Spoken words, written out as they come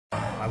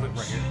I live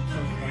right here.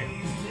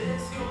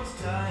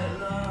 Right.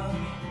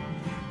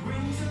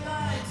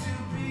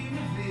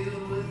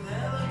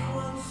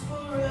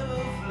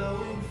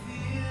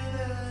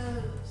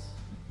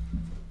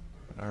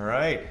 All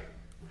right.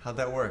 How'd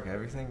that work?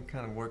 Everything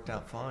kind of worked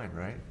out fine,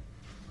 right?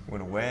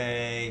 Went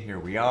away. Here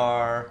we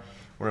are.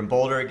 We're in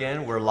Boulder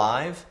again. We're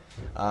live.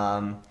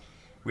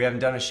 We haven't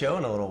done a show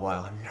in a little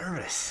while. I'm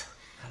nervous.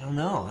 I don't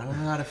know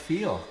how to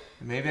feel.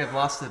 Maybe I've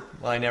lost it.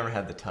 Well, I never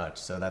had the touch,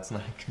 so that's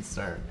not a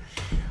concern.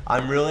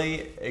 I'm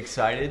really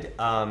excited.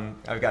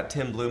 I've got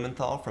Tim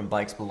Blumenthal from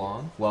Bikes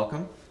Belong.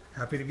 Welcome.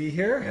 Happy to be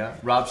here. Yeah.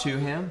 Rob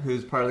Schuham,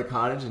 who's part of the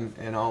cottage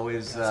and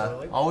always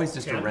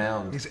just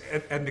around. He's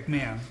Ed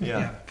McMahon.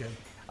 Yeah. Good.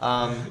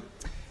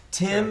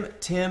 Tim,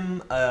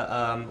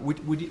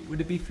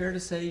 would it be fair to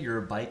say you're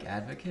a bike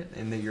advocate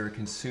and that you're a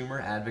consumer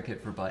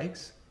advocate for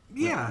bikes?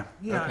 Yeah.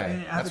 Okay. I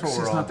mean, That's what advocacy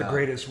we're is all not the about.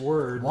 greatest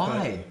word.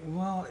 Why? But,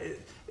 well,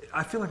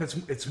 I feel like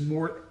it's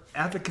more.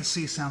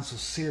 Advocacy sounds so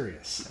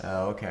serious.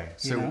 Oh, okay.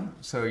 So, You know?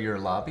 so you're a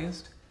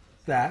lobbyist?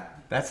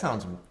 That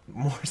Sounds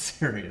more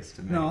serious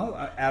to me. no,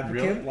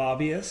 advocate, Really?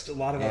 lobbyist, a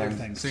lot of other And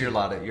things. so too.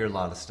 you're a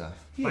lot of stuff.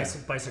 Yeah.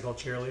 Bicycle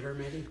cheerleader,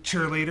 maybe?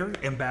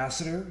 Cheerleader,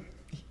 ambassador.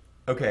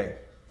 Okay.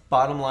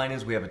 Bottom line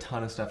is we have a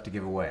ton of stuff to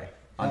give away.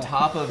 On Oh,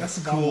 top of that's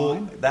the bottom cool,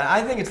 line?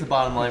 I think it's the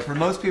bottom line for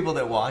most people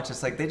that watch.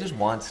 It's like they just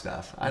want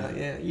stuff.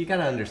 You got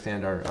to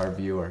understand our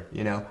viewer,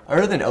 you know.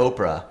 Other than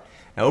Oprah,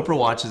 now, Oprah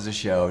watches the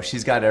show.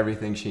 She's got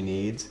everything she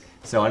needs,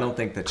 so I don't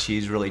think that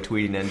she's really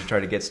tweeting in to try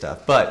to get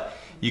stuff. But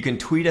you can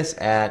tweet us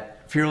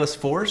at Fearless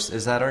Force.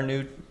 Is that our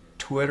new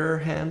Twitter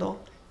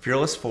handle?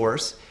 Fearless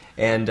Force,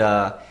 and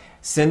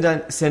send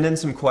in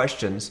some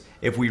questions.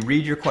 If we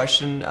read your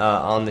question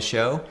on the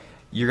show,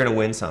 you're going to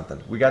win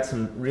something. We got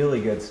some really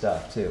good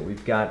stuff, too.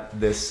 We've got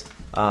this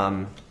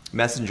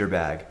messenger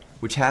bag,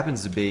 which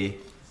happens to be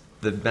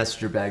the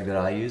messenger bag that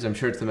I use. I'm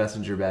sure it's the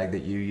messenger bag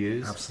that you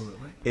use.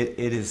 Absolutely.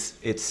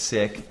 It's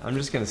sick. I'm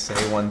just going to say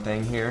one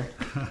thing here.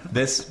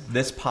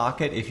 This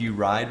pocket, if you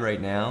ride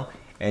right now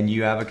and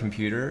you have a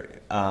computer,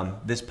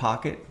 this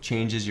pocket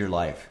changes your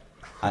life.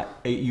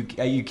 You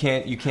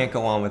can't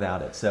go on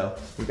without it. So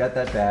we've got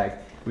that bag.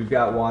 We've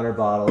got water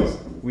bottles.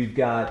 We've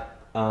got...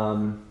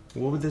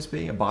 what would this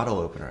be? A bottle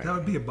opener. That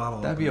would be a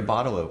bottle That'd be a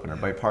bottle opener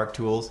by Park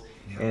Tools.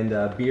 Yeah.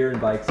 And beer and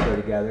bikes go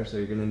together, so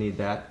you're going to need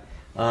that.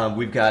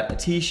 We've got a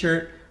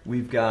t-shirt.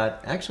 We've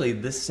got actually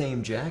this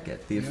same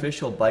jacket, the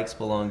official Bikes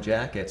Belong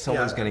jacket.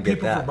 Someone's going to get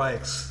People that. for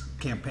Bikes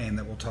campaign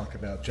that we'll talk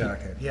about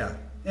jacket. Yeah.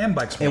 And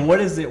Bikes for And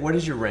what is it? What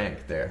is your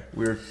rank there?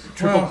 We're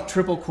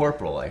triple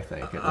corporal, I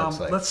think it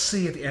looks like. Let's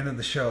see at the end of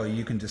the show.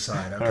 You can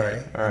decide.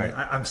 Okay. All right.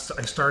 I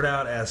start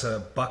out as a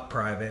buck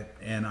private,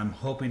 and I'm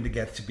hoping to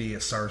get to be a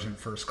sergeant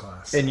first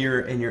class. And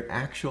your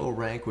actual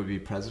rank would be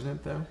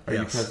president, though? Are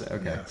you Yes.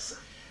 president? Okay. Yes.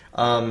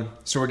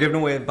 So we're giving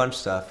away a bunch of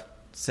stuff.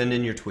 Send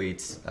in your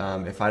tweets.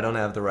 If I don't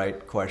have the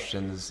right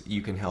questions,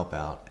 you can help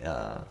out.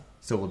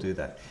 So we'll do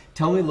that.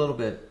 Tell me a little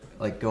bit,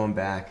 like going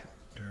back,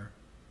 Sure.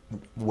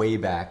 way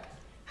back.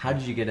 How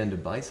did you get into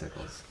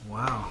bicycles?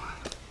 Wow.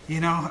 You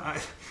know,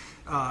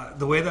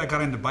 the way that I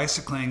got into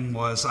bicycling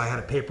was I had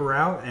a paper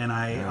route, and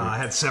I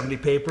had 70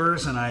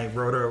 papers, and I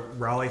rode a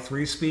Raleigh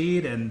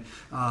 3-speed, and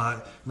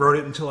rode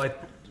it until I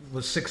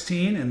was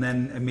 16, and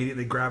then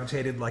immediately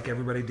gravitated, like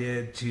everybody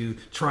did, to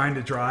trying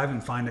to drive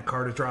and find a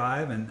car to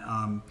drive,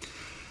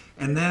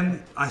 and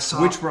then I saw...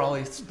 Which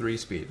Raleigh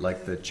 3-speed?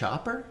 Like the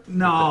chopper?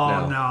 No,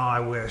 I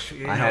wish.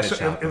 I had a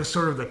chopper. It was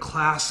sort of the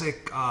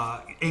classic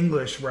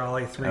English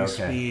Raleigh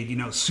 3-speed, you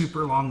know,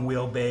 super long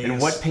wheelbase. And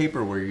what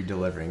paper were you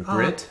delivering?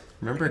 Grit?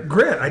 Remember?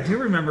 Grit. I do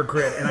remember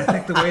Grit, and I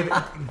think the way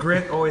that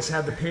Grit always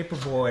had the paper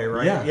boy,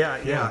 right?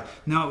 Yeah.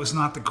 No, it was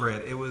not the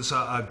Grit. It was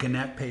a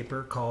Gannett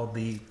paper called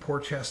the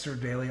Portchester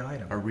Daily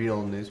Item. A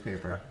real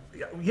newspaper.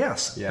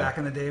 Yes, Yeah. back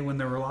in the day when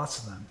there were lots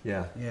of them.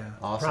 Yeah. Yeah.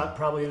 Awesome.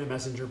 Probably in a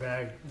messenger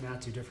bag, not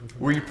too different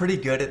from Were you pretty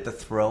good at the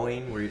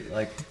throwing? Were you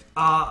like...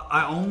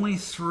 I only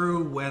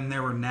threw when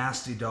there were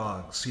nasty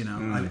dogs, you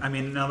know. I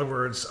mean, in other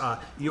words,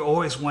 you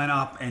always went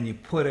up and you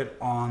put it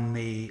on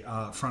the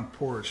front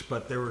porch,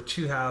 but there were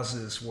two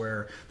houses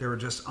where there were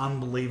just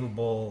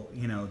unbelievable,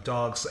 you know,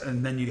 dogs,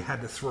 and then you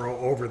had to throw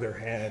over their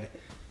head,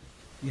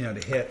 you know,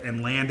 to hit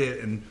and land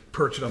it and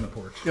perch it on the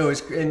porch. No,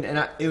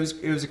 it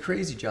was a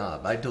crazy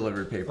job. I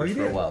delivered papers you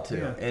for a did? while too,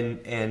 Yeah.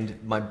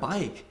 and my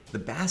bike, the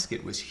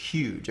basket was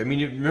huge. I mean,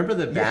 you remember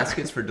the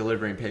baskets for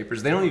delivering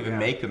papers? They don't even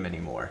make them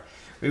anymore.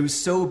 It was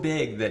so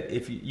big that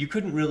if you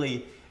couldn't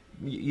really,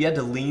 you had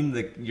to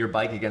lean your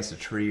bike against a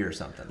tree or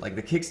something. Like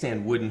the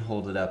kickstand wouldn't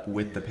hold it up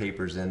with the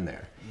papers in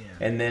there. Yeah.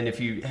 And then if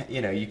you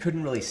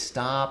couldn't really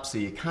stop, so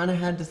you kind of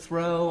had to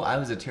throw. I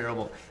was a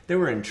terrible. They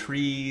were in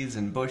trees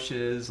and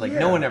bushes. Like no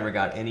Yeah. one ever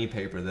got any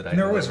paper that I And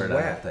there was delivered.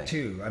 I don't wet think.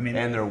 too. I mean,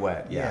 and they're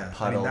wet. Yeah, I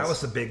puddles. mean, that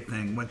was the big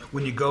thing.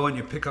 When you go and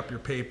you pick up your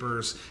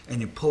papers and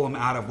you pull them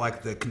out of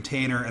like the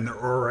container and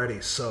they're already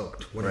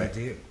soaked. What Right.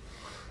 do you do?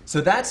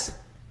 So that's,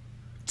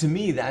 to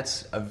me,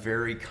 that's a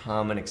very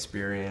common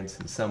experience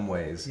in some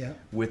ways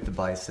with the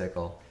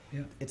bicycle.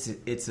 Yeah.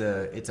 It's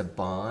a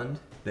bond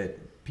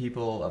that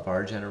people of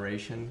our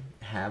generation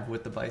have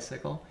with the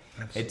bicycle.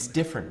 Absolutely. It's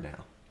different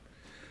now,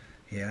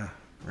 Yeah.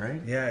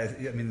 right? Yeah,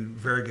 I mean,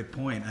 very good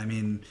point. I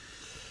mean,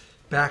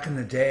 back in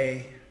the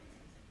day,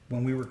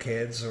 when we were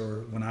kids,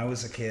 or when I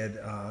was a kid,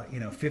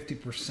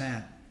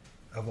 50%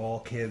 of all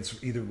kids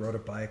either rode a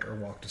bike or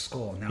walked to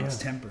school. Now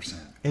it's 10%.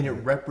 And it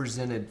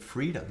represented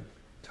freedom,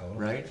 Totally.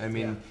 right? I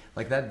mean, Yeah.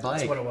 like that bike.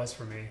 That's what it was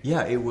for me.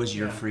 Yeah, it was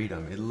your Yeah.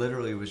 freedom. It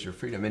literally was your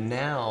freedom. And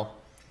now,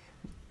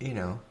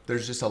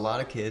 there's just a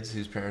lot of kids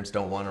whose parents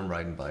don't want them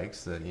riding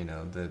bikes.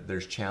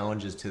 There's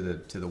challenges to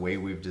the way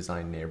we've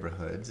designed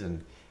neighborhoods,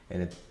 and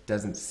it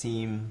doesn't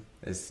seem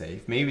as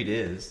safe. Maybe it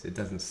is. It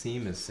doesn't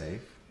seem as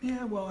safe.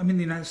 Yeah, well, I mean,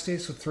 the United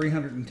States with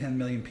 310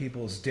 million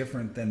people is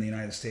different than the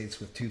United States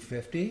with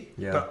 250.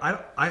 Yeah.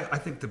 But I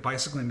think the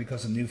bicycling,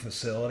 because of new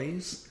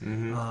facilities,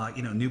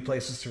 new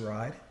places to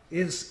ride,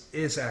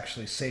 is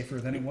actually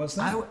safer than it was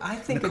then. I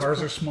think and the it's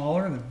cars are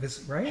smaller, and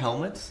right?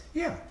 Helmets,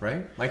 Yeah.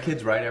 right? My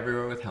kids ride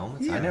everywhere with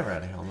helmets. I Yeah. never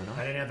had a helmet on.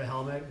 I didn't have a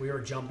helmet. We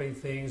were jumping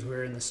things. We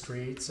were in the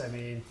streets. I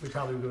mean, we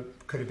probably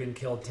could have been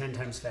killed 10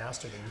 times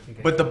faster than we can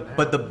get. But the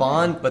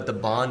killed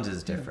now. bond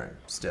is different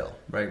still,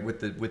 right? With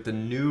the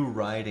new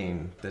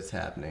riding that's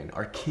happening,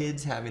 are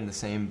kids having the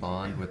same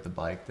bond with the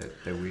bike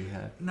that we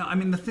had? No, I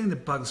mean, the thing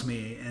that bugs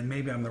me, and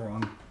maybe I'm the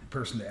wrong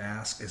person to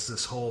ask, is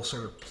this whole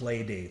sort of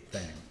play date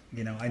thing.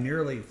 I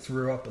nearly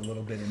threw up a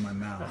little bit in my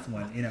mouth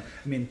when,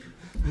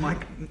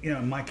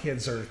 my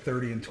kids are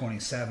 30 and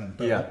 27.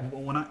 But Yeah.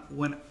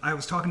 when I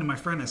was talking to my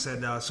friend, I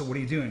said, so what are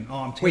you doing? Oh,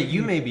 I'm taking... Wait,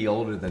 you may be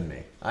older than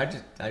me.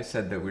 I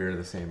said that we were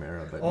the same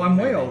era, but Oh, I'm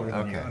way older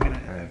than you. Okay, I mean,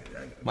 all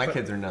right. My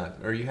kids are not,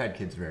 or you had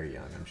kids very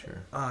young, I'm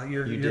sure.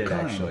 You're did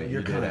kind. actually.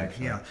 You're You did kind.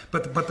 actually. Yeah.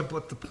 But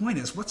the point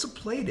is, what's a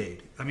play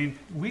date? I mean,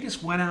 we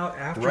just went out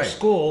after Right.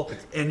 school,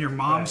 and your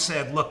mom Right.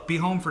 said, "Look, be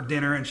home for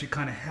dinner," and she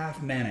kind of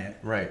half meant it.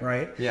 Right.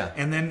 Right. Yeah.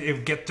 And then it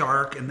would get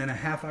dark, and then a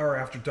half hour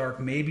after dark,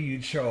 maybe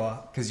you'd show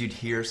up. Because you'd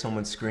hear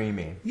someone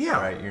screaming. Yeah.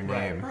 Right, your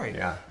name. Right.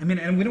 Yeah. I mean,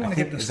 and we don't want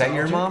to get Is that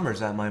your nostalgic. mom or is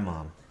that my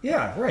mom?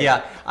 Yeah. Right.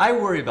 Yeah, I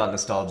worry about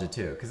nostalgia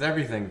too, because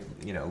everything,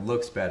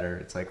 looks better.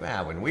 It's like,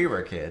 when we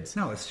were kids.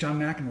 No, it's John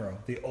McEnroe.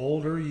 The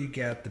older you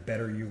get, the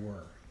better you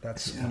were.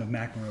 That's one of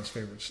McEnroe's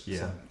favorite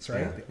slogans, right?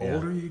 Yeah. The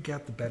older you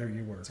get, the better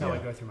you were. That's how I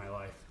go through my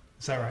life.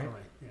 Is that right?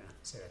 Definitely. Yeah,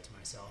 say that to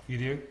myself. You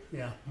do?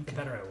 Yeah, the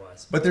better I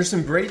was. But there's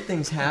some great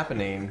things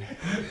happening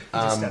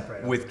step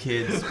right with over.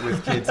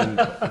 kids and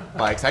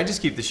bikes. I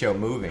just keep the show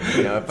moving.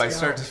 If I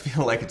start to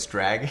feel like it's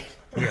dragging.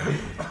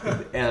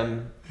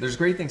 There's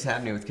great things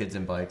happening with kids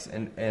and bikes,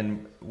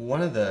 and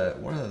one of the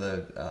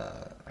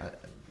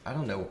I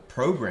don't know,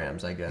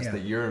 programs I guess Yeah.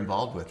 that you're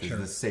involved with Sure.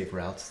 is the Safe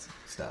Routes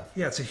stuff.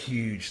 Yeah, it's a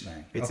huge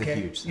thing. It's a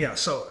huge thing. Yeah,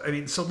 so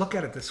look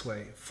at it this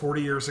way: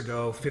 40 years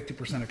ago,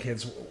 50% of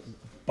kids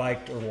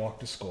biked or walked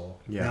to school.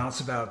 Yeah. Now it's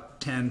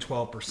about 10,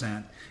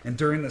 12%, and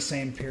during the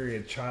same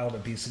period, child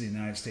obesity in the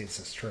United States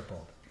has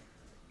tripled.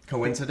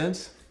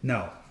 Coincidence?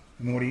 No,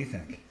 I mean, what do you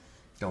think?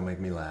 Don't make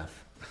me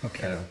laugh.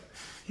 Okay. I don't-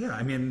 Yeah,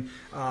 I mean,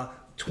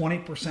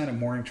 20% of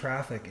morning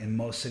traffic in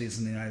most cities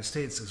in the United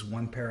States is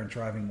one parent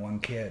driving one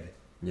kid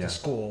Yeah. to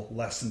school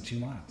less than 2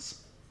 miles.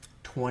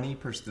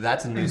 20%.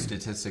 That's a new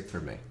statistic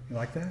for me. You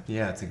like that?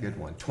 Yeah, it's a good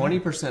one.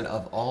 20%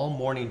 of all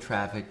morning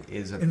traffic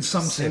is a In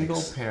some single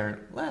cities. parent.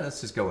 Well,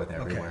 let's just go with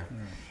everywhere. all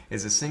right.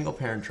 Is a single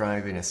parent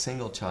driving a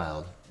single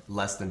child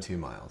less than 2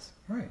 miles.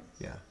 Right.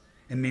 Yeah.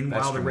 And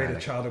meanwhile, That's the rate of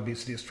dramatic. child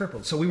obesity has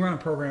tripled. So we run a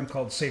program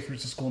called Safe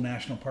Routes to School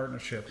National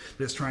Partnership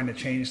that's trying to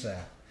change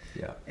that.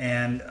 Yeah.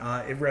 And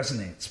it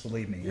resonates,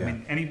 believe me. Yeah. I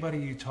mean, anybody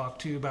you talk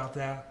to about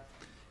that,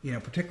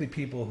 particularly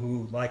people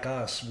who, like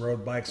us,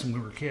 rode bikes when we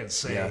were kids,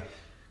 say, Yeah.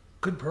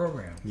 good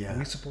program. Yeah.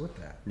 We support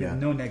that. Yeah.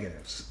 No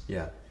negatives.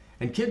 Yeah.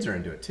 And kids are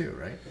into it too,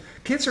 right?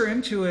 Kids are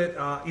into it.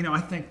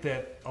 I think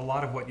that a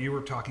lot of what you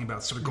were talking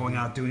about, sort of going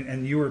out doing,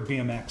 and you were a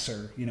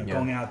BMXer, Yeah.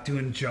 going out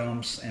doing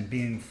jumps and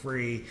being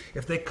free.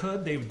 If they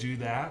could, they would do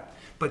that.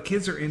 But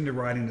kids are into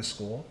riding to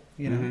school.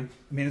 I mean,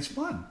 it's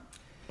fun.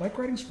 Bike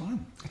riding's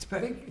fun. It's I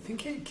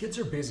think kids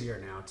are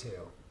busier now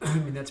too. I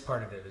mean, that's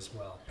part of it as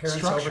well. Parents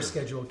Structured.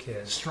 overschedule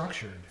kids.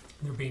 Structured.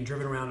 They're being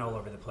driven around all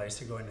over the place.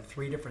 They're going to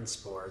 3 different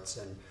sports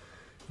and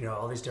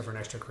all these different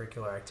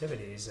extracurricular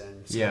activities,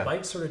 and so Yeah.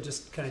 bike sort of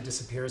just kind of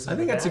disappears. I In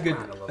think the that's a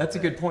background good little that's a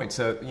bit. good point.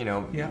 So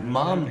Yeah, you're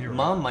mom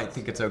right. might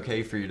think it's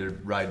okay for you to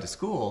ride to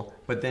school,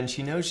 but then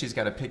she knows she's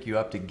got to pick you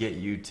up to get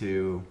you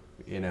to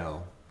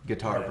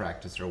guitar Right.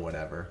 practice or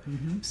whatever.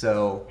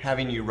 So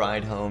having you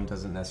ride home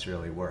doesn't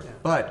necessarily work. Yeah.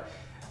 But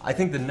I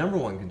think the number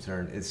one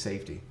concern is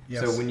safety.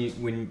 Yes. So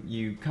when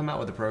you come out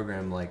with a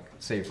program like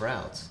Safe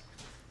Routes,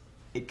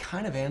 it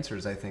kind of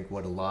answers, I think,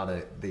 what a lot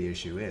of the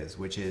issue is,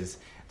 which is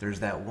there's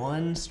that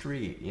one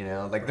street,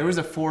 like there was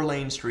a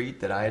 4-lane street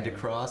that I had to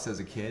cross as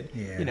a kid,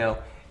 Yeah.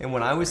 and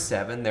when I was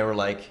 7, they were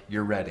like,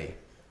 "You're ready."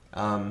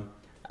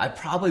 I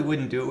probably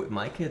wouldn't do it with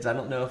my kids. I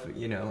don't know if,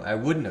 I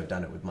wouldn't have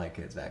done it with my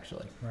kids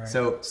actually. Right.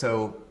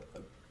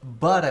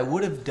 But I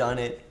would have done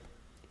it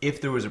if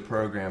there was a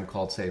program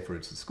called Safe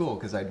Routes to School,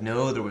 because I'd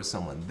know there was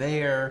someone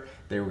there.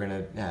 They were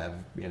going to have,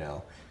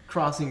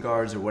 crossing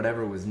guards or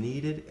whatever was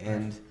needed,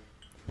 and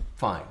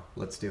fine,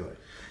 let's do it.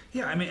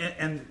 Yeah, I mean,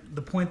 and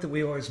the point that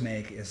we always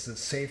make is that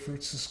safe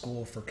routes to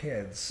school for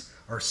kids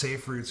are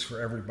safe routes for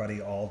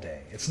everybody all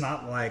day. It's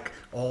not like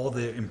all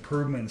the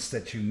improvements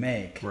that you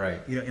make, Right.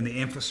 in the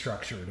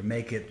infrastructure to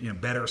make it,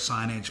 better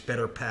signage,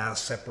 better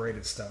paths,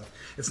 separated stuff.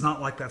 It's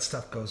not like that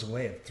stuff goes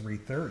away at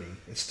 3:30.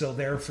 It's still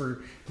there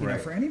for, Right.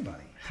 for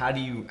anybody.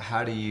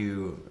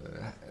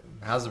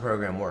 How's the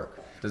program work?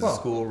 Does the Well,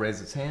 school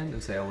raise its hand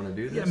and say, I want to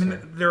do this? Yeah, I mean,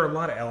 or- there are a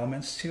lot of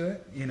elements to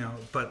it,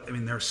 but I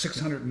mean, there's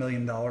 $600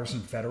 million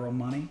in federal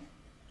money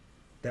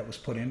that was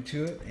put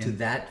into it. to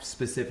that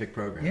specific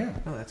program? Yeah.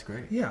 Oh, that's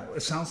great. Yeah,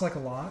 it sounds like a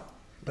lot,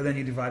 but then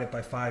you divide it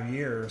by 5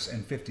 years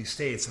and 50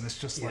 states, and it's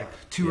just like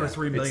 $2 or Yeah.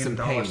 $3 It's million some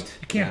dollars.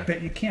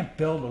 paint. You can't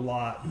build a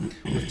lot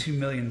with $2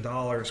 million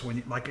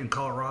when, like in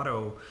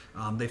Colorado,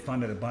 they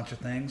funded a bunch of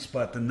things,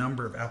 but the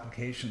number of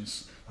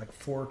applications like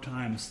 4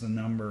 times the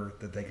number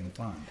that they can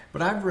fund.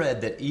 But I've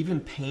read that even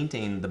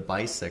painting the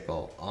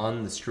bicycle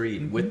on the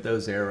street with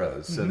those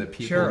arrows so that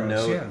people Sharrows,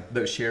 know yeah.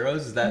 those sharrows,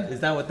 is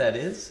that what that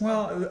is?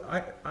 Well,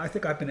 I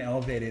think I've been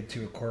elevated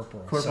to a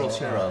corporal. Corporal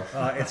Sharrow.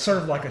 It's sort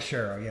of like a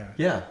Sharrow, yeah.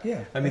 Yeah.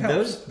 Yeah, I mean, it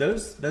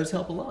helps. those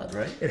help a lot,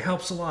 right? It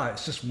helps a lot.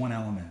 It's just one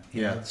element.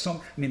 Yeah.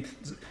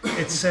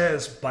 It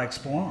says bikes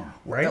belong,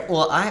 right?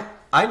 Well,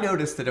 I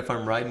noticed that if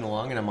I'm riding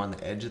along and I'm on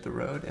the edge of the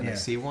road and I Yeah.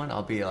 see one,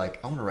 I'll be like,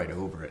 I want to ride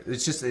over it.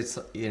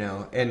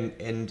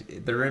 And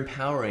they're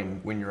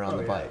empowering when you're on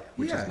the bike,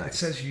 which yeah, is nice. it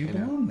says you know?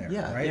 belong there,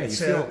 Yeah, right? yeah, It you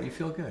said,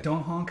 feel good.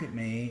 Don't honk at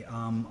me.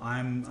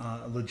 I'm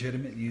a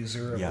legitimate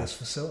user of Yeah. this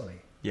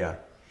facility. Yeah.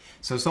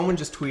 So someone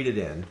just tweeted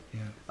in.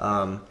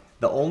 Yeah.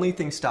 The only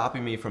thing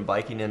stopping me from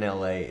biking in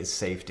LA is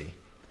safety.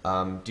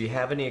 Do you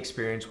have any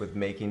experience with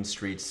making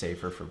streets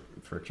safer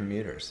for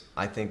commuters?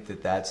 I think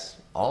that's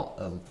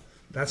all.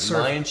 That's sort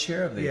of- lion's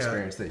share of the yeah,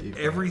 experience that you've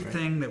got,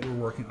 everything that we're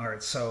working. All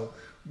right, so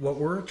what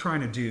we're trying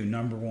to do,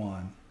 number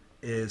one,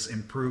 is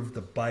improve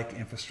the bike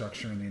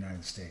infrastructure in the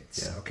United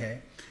States. Yeah. Okay,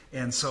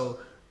 and so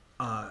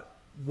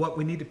what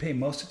we need to pay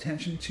most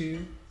attention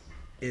to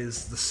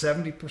is the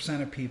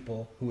 70% of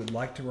people who would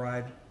like to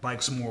ride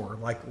bikes more,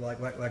 like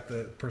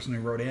the person who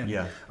wrote in,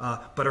 Yeah.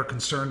 But are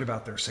concerned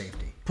about their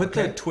safety. Put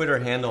the Twitter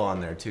handle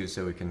on there too,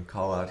 so we can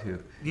call out who.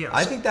 Yeah,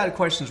 I so- think that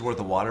question's worth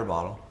a water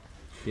bottle.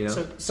 You know,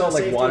 So- it's so not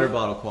like safety- water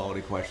bottle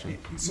quality question.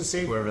 So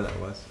safety, Whoever that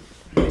was.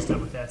 based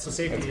on with that. So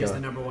safety Let's is go. the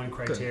number one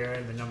criteria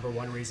and the number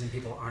one reason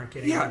people aren't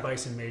getting Yeah. on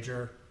bikes in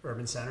major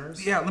urban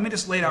centers. Yeah, let me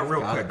just lay it out real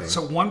Gotta quick. be.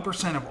 So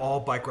 1% of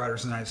all bike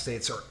riders in the United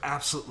States are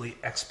absolutely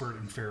expert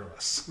and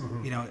fearless.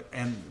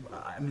 And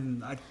I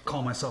mean, I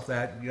call myself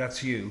that.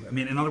 That's you. I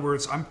mean, in other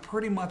words, I'm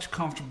pretty much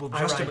comfortable I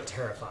just ride about.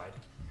 terrified.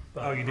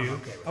 But Oh, you do? I'm okay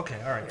with it.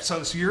 Okay, all right.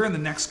 So you're in the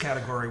next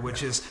category,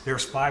 which is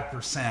there's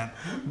 5%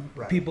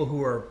 Right. people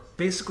who are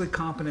basically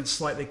competent,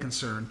 slightly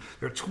concerned.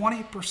 There are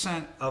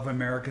 20% of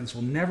Americans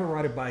will never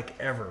ride a bike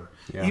ever,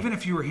 Yeah. even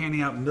if you were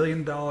handing out $1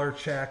 million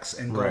checks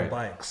and gold Right,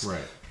 bikes.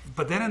 right.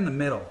 But then in the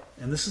middle,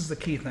 and this is the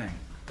key thing,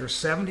 there's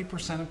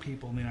 70% of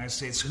people in the United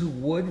States who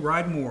would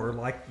ride more,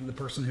 like the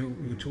person who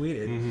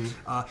tweeted,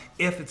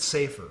 if it's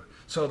safer.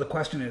 So the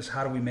question is,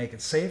 how do we make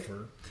it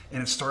safer?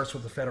 And it starts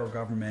with the federal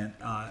government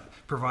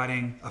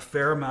providing a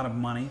fair amount of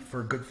money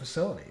for good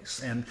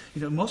facilities. And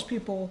most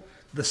people,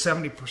 the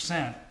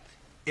 70%,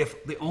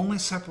 if the only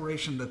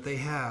separation that they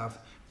have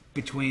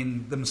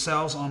between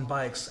themselves on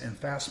bikes and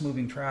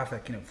fast-moving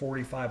traffic,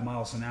 45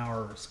 miles an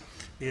hour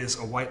is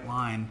a white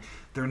line,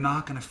 they're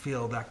not going to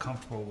feel that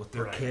comfortable with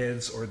their Right.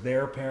 kids or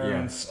their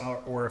parents,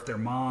 or if their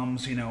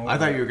moms, I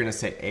thought you were going to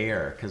say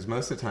air, because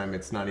most of the time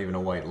it's not even a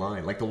white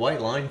line. Like the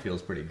white line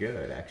feels pretty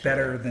good, actually.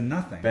 better than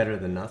nothing. Better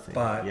than nothing.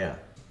 But- yeah,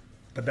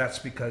 But that's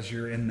because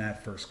you're in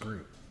that first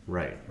group,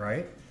 right.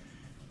 right?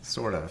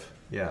 Sort of.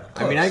 Yeah.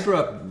 Close. I mean, I grew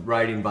up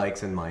riding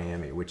bikes in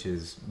Miami, which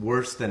is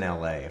worse than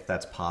LA, if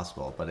that's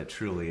possible. But it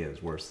truly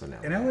is worse than LA.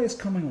 And LA is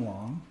coming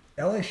along.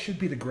 LA should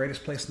be the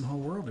greatest place in the whole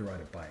world to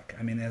ride a bike.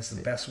 I mean, it has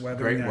the best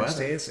weather Great in the United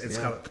weather, States. It's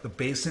yeah. got the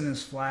basin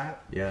is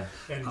flat. Yeah.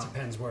 And it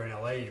depends where in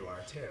LA you are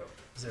too,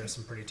 because there are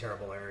some pretty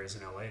terrible areas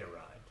in LA to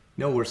ride.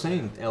 No, we're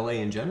saying LA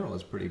in general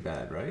is pretty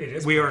bad, right? It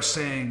is. We pretty are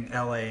saying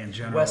LA in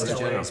general. West is LA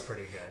general. is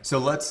pretty good. So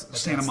let's.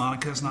 Santa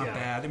Monica is not yeah.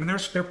 bad. I mean, there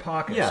are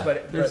pockets. Yeah,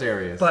 but there's but,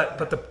 areas.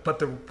 But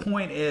the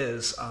point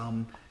is,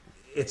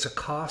 it's a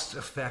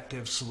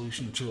cost-effective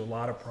solution to a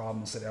lot of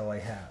problems that LA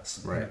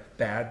has. Right.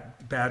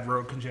 Bad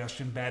road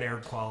congestion, bad air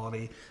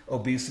quality,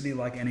 obesity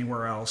like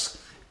anywhere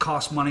else.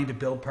 Costs money to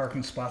build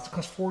parking spots. It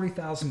costs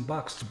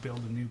 $40,000 to build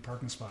a new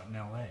parking spot in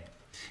LA.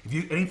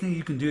 Anything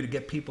you can do to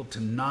get people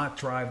to not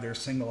drive their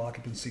single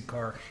occupancy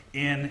car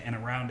in and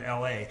around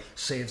LA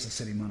saves the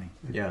city money.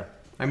 Yeah.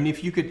 I mean,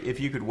 if you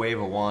could wave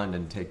a wand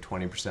and take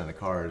 20% of the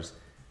cars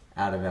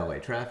out of LA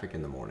traffic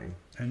in the morning,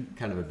 And-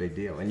 kind of a big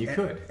deal. And you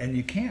could. And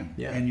you can.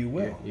 Yeah, And you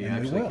will. you and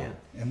actually we will. can.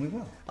 And we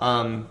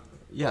will.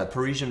 Yeah,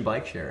 Parisian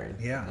bike sharing.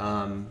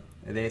 Yeah.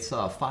 They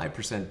saw a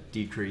 5%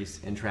 decrease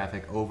in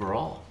traffic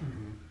overall,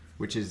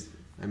 which is,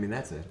 I mean,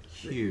 that's a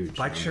huge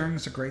Bike number. sharing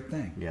is a great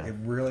thing. Yeah. It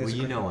really is.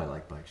 Well, a great thing. I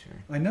like bike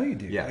sharing. I know you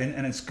do. Yeah.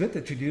 And it's good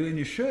that you do, and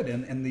you should.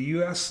 And the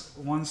U.S.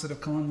 ones that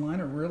have come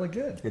online are really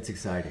good. It's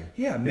exciting.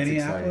 Yeah, It's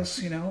Minneapolis,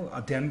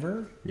 exciting.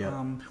 Denver,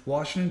 Yeah.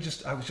 Washington.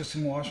 I was just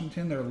in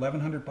Washington. There are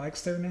 1,100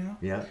 bikes there now.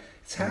 Yeah.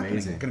 It's happening.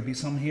 Amazing. Going to be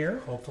some here.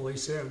 Hopefully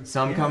soon.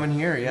 Some coming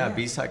here, yeah. Yeah.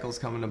 B-Cycle's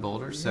coming to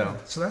Boulder, so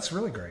So that's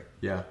really great.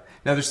 yeah.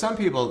 Now there's some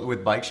people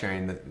with bike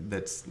sharing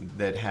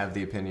that have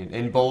the opinion.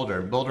 In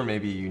Boulder may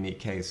be a unique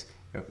case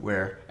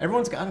where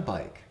everyone's got a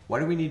bike.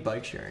 Why do we need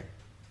bike sharing?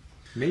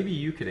 Maybe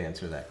you could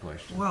answer that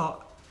question.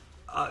 Well,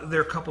 there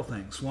are a couple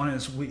things. One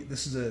is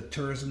this is a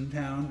tourism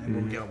town, and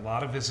Mm-hmm. we get a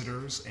lot of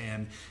visitors.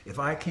 And if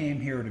I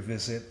came here to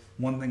visit,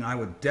 one thing I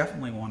would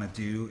definitely want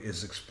to do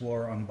is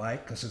explore on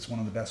bike, because it's one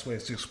of the best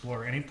ways to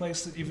explore any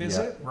place that you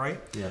visit, right?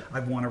 Yeah.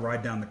 I'd want to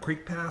ride down the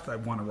creek path.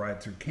 I'd want to ride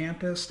through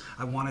campus.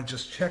 I want to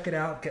just check it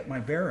out, get my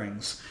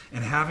bearings,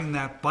 and having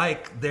that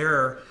bike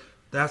there,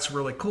 that's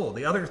really cool.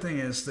 The other thing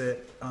is that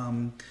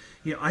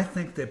I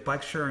think that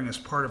bike sharing is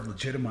part of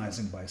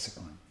legitimizing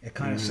bicycling. It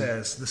kind of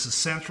says this is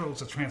central,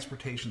 it's a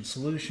transportation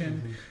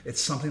solution,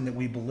 it's something that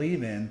we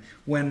believe in.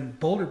 When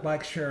Boulder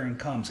bike sharing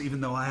comes,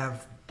 even though I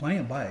have plenty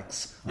of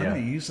bikes, I'm Yeah.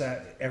 going to use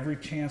that every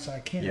chance I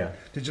can Yeah.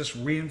 to just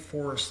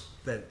reinforce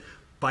that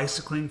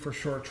bicycling for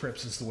short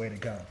trips is the way to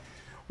go.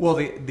 Well,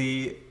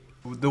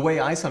 the way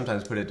I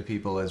sometimes put it to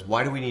people is,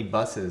 why do we need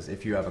buses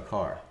if you have a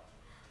car?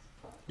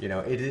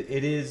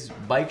 It is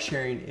bike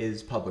sharing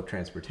is public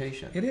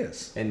transportation. It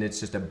is. And it's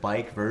just a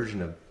bike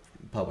version of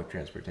public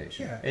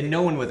transportation. Yeah. And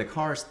no one with a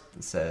car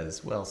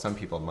says, well, some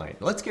people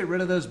might. Let's get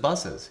rid of those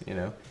buses,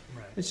 Right.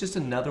 It's just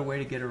another way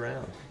to get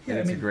around. Yeah, and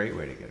I it's mean, a great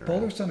way to get around.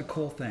 Boulder's done a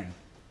cool thing.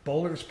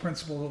 Boulder's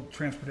principal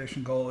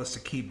transportation goal is to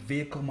keep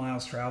vehicle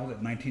miles traveled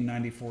at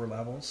 1994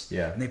 levels.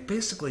 Yeah. And they've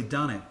basically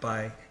done it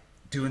by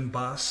doing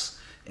bus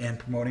and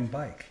promoting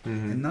bike.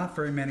 And not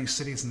very many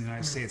cities in the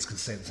United States can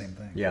say the same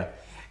thing. Yeah.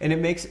 And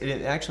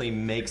it actually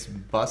makes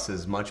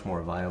buses much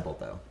more viable,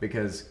 though,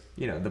 because,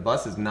 the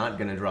bus is not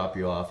going to drop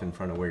you off in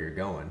front of where you're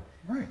going.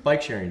 Right.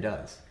 Bike sharing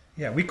does.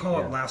 Yeah, we call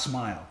Yeah. it last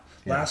mile.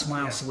 Yeah. Last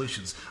mile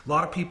solutions. A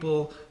lot of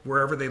people,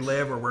 wherever they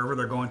live or wherever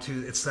they're going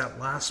to, it's that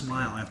last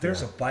mile. And if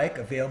there's a bike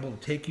available to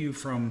take you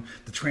from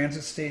the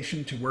transit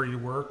station to where you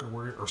work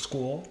or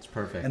school, it's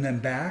perfect. and then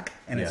back,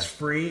 and it's Yeah.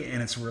 free,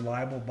 and it's a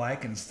reliable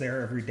bike, and it's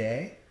there every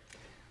day.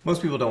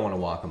 Most people don't want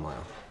to walk a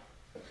mile,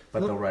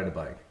 but they'll ride a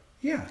bike.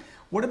 Yeah.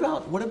 What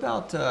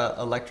about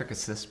electric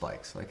assist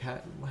bikes? Like, how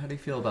do you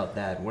feel about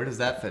that? Where does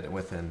that fit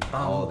within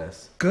all of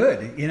this?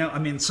 Good.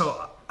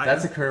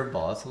 That's a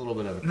curveball. That's a little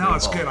bit of a curveball. No,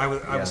 it's good. I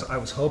Yeah.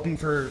 was hoping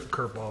for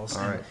curveballs.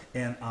 All right.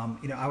 And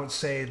I would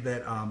say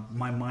that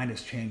my mind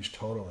has changed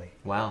totally.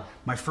 Wow.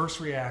 My first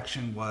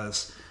reaction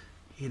was,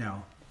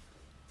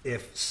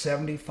 if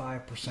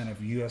 75%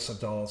 of U.S.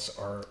 adults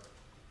are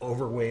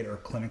overweight or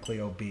clinically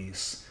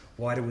obese,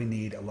 why do we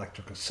need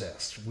electric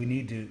assist? We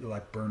need to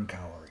burn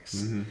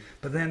calories.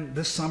 But then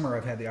this summer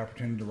I've had the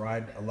opportunity to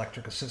ride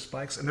electric assist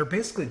bikes, and they're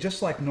basically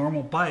just like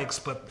normal bikes,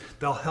 but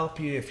they'll help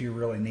you if you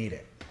really need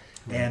it.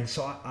 And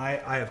so I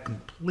have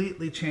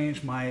completely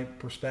changed my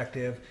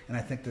perspective, and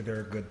I think that they're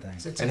a good thing.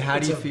 It's And a, how do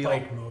it's you a feel-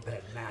 bike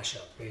moped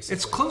mashup, basically.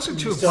 It's closer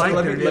to You a still bike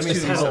have than to it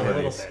is to pedal some a of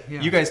little these. bit.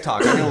 Yeah. You guys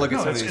talk. I'm going to look at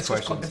No, some of these it's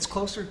questions.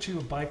 closer to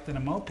a bike than a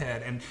moped,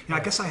 and I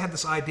guess I had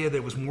this idea that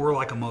it was more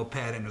like a moped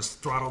and it was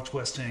throttle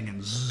twisting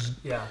and zzz.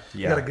 Yeah.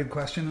 You got a good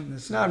question?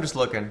 No, I'm just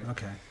looking.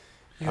 Okay.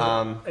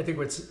 I think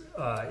what's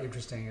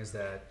interesting is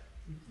that,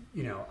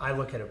 I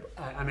look at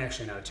I'm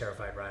actually not a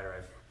terrified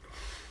rider.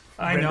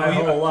 I ridden know my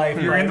whole life.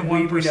 You're in the but we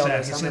know 1%.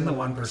 this. He's I'm in the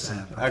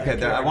 1%. Okay,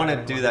 Yeah, I want to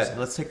I'm do 1%. that.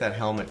 Let's take that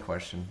helmet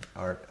question,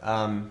 Art.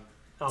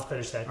 I'll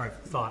finish that All right.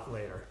 thought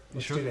later.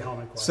 Let's sure? do the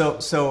helmet question.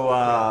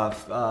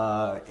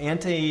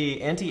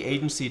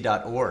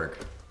 Antiagency.org.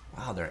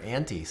 Wow, they're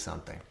anti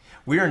something.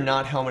 We are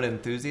not helmet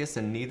enthusiasts,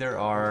 and neither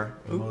are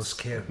Most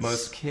kids.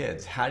 Most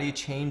kids. How do you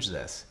change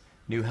this?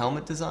 New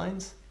helmet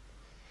designs?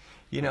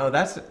 You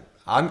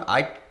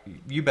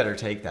better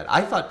take that.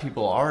 I thought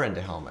people are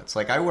into helmets.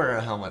 Like, I wear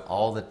a helmet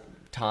all the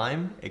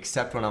time,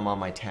 except when I'm on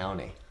my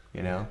townie.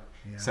 Yeah.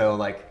 So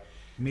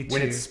Me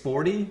when too. it's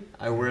sporty,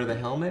 I wear the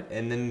helmet,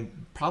 and then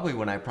probably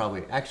I'm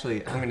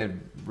going to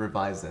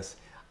revise this.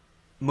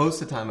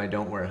 Most of the time, I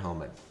don't wear a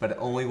helmet, but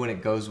only when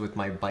it goes with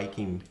my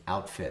biking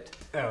outfit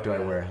do I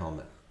wear a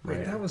helmet.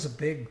 Wait, that was a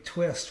big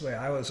twist. Wait,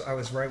 I was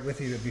right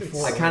with you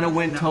before. I kind of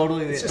went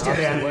totally the It's just a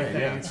opposite vanity way.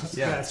 thing. Yeah. It's just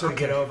Yeah. gotta sort of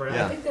get over it.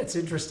 Yeah. I think that's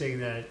interesting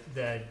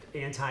that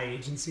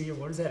anti-agency, or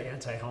what is that,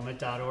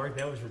 antihelmet.org?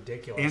 That was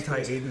ridiculous.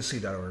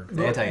 Antiagency.org.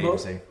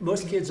 Anti-agency.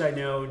 Most kids I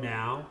know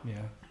now Yeah.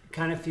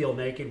 kind of feel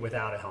naked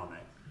without a helmet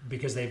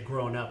because they've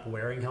grown up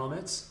wearing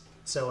helmets.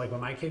 So like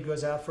when my kid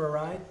goes out for a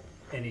ride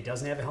and he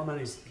doesn't have a helmet,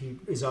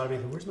 he's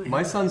automatically, where's my helmet?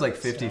 My son's like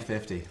So-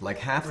 50-50. Like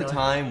half the Really?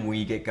 time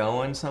we get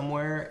going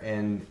somewhere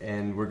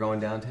and we're going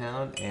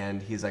downtown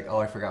and he's like, oh,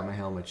 I forgot my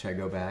helmet. Should I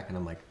go back? And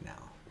I'm like, no.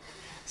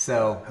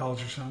 So How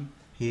old's your son?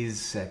 he's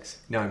 6.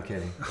 No, I'm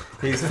kidding.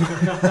 He's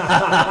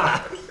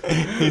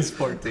he's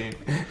 14.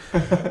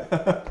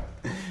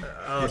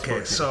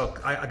 Okay, so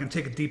I can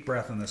take a deep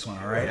breath on this one,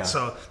 all right? Yeah.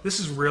 So this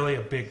is really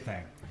a big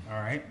thing. All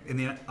right.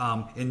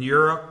 In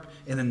Europe,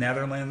 in the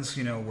Netherlands,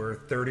 where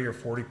 30 or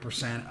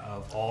 40%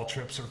 of all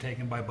trips are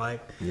taken by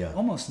bike,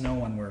 almost no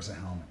one wears a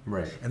helmet.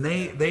 Right. And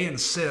they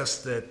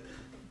insist that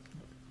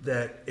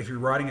if you're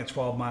riding at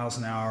 12 miles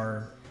an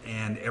hour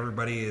and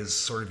everybody is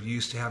sort of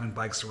used to having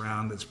bikes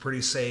around, it's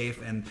pretty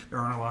safe and there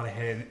aren't a lot of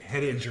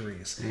head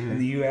injuries. In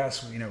the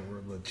U.S., we're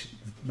a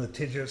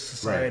litigious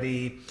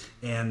society,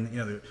 and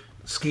the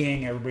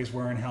skiing, everybody's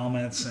wearing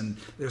helmets, and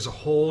there's a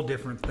whole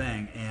different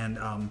thing. And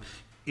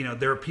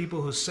there are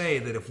people who say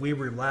that if we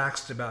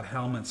relaxed about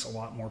helmets, a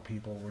lot more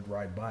people would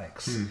ride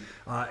bikes.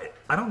 I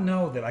don't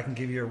know that I can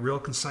give you a real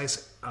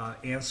concise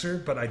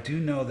answer, but I do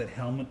know that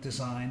helmet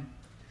design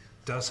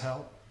does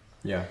help.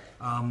 Yeah.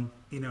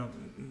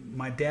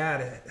 My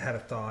dad had a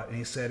thought, and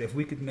he said if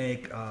we could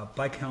make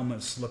bike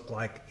helmets look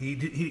like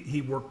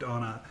he worked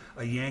on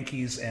a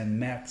Yankees and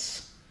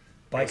Mets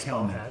bike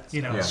Baseball helmet.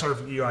 hats. Sort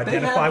of you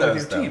identify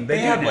with your team. They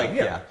do have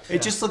now,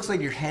 It just looks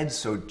like your head's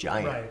so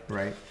giant,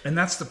 right? And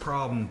that's the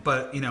problem.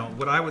 But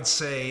what I would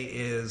say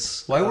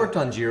is, well, I worked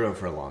on Giro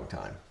for a long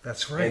time.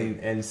 That's right.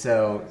 And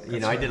so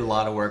I did a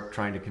lot of work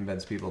trying to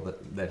convince people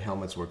that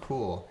helmets were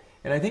cool.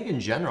 And I think in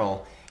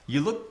general,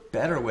 you look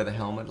better with a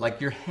helmet. Like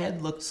your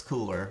head looks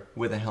cooler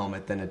with a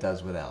helmet than it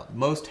does without.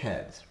 Most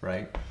heads,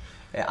 right?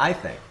 I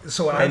think.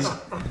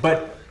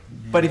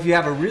 But if you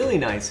have a really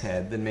nice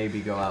head, then maybe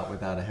go out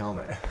without a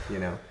helmet.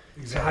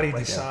 So how do you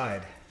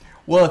decide?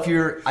 Well,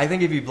 I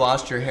think if you've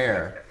lost your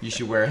hair, you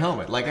should wear a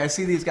helmet. Like I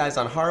see these guys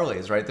on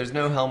Harleys, right? There's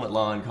no helmet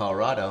law in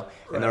Colorado,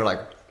 and they're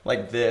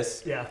like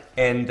this,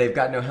 and they've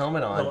got no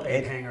helmet on. Little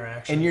hanger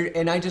action.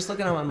 And I just look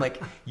at them, I'm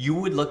like, you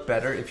would look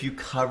better if you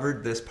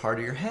covered this part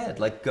of your head.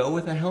 Like, go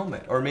with a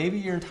helmet, or maybe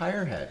your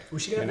entire head. We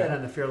should have that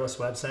on the Fearless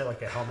website,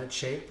 like a helmet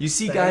shape. You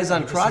see guys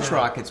on crotch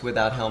rockets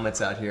without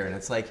helmets out here, and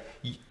it's like,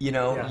 you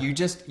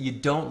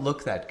don't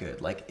look that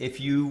good. Like,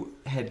 if you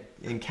had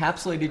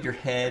encapsulated your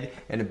head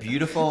in a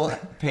beautiful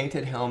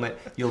painted helmet,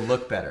 you'll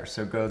look better.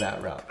 So go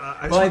that route.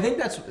 I think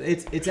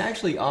it's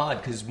actually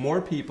odd because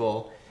more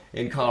people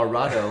in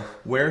Colorado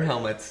wear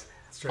helmets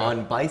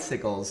on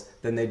bicycles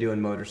than they do in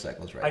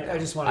motorcycles now.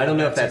 I don't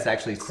know if that's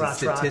actually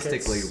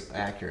statistically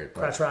accurate.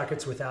 But. Crotch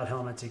rockets without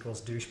helmets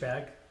equals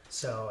douchebag.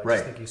 So I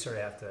just think you sort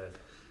of have to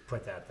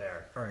put that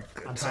there. All right.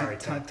 I'm sorry.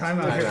 Time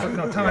out here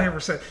for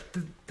a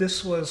second.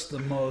 This was the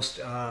most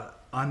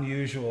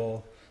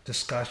unusual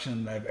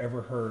discussion I've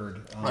ever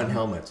heard on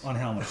helmets.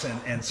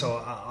 And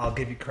so I'll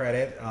give you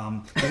credit.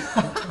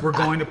 We're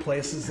going to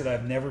places that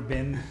I've never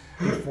been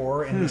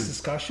before in this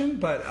discussion,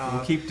 but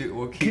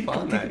we'll keep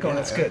on that. Keep going.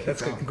 That's good.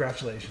 That's good.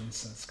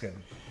 Congratulations. That's good.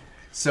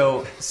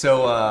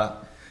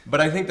 But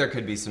I think there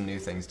could be some new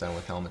things done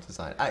with helmet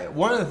design.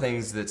 One of the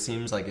things that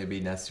seems like it'd be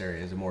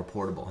necessary is a more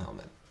portable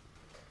helmet.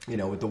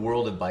 With the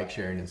world of bike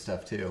sharing and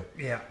stuff too.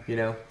 Yeah.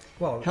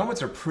 Well,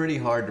 helmets are pretty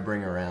hard to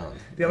bring around.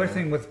 The other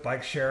thing with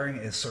bike sharing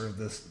is sort of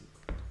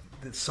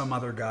that some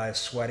other guy's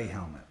sweaty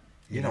helmet.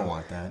 You don't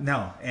want that.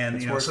 No, and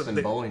it's worse than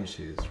bowling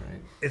shoes,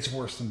 right? It's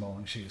worse than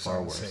bowling shoes.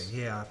 Far worse.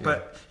 Yeah,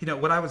 but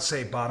what I would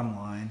say, bottom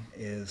line,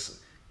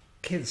 is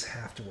kids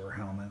have to wear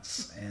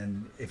helmets,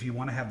 and if you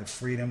want to have the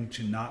freedom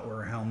to not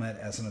wear a helmet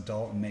as an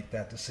adult and make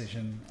that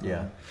decision,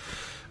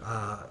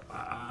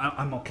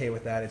 I'm okay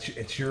with that.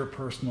 It's your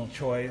personal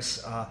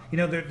choice.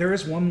 There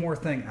is one more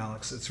thing,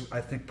 Alex. It's,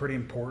 I think, pretty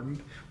important.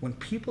 When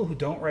people who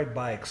don't ride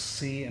bikes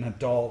see an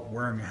adult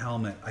wearing a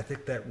helmet, I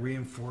think that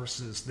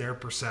reinforces their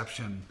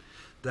perception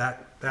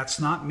that that's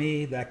not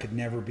me, that could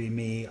never be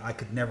me, I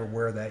could never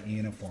wear that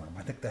uniform.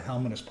 I think the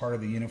helmet is part of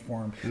the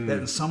uniform that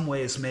in some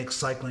ways makes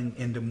cycling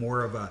into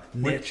more of a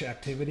niche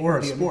activity. Or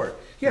a sport.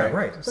 Yeah,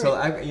 right. So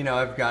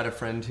I've got a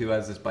friend who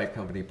has this bike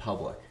company,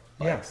 Public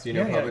Bikes.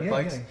 Public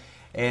Bikes? Yeah.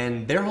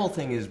 And their whole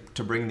thing is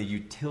to bring the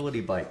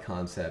utility bike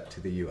concept to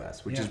the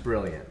U.S., which is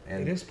brilliant.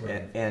 And, it is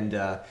brilliant.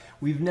 And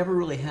we've never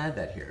really had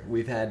that here.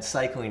 We've had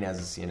cycling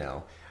as,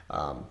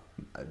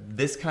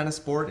 this kind of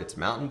sport. It's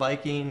mountain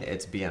biking,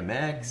 it's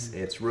BMX,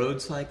 it's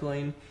road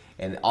cycling,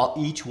 and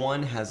each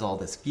one has all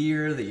this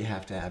gear that you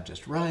have to have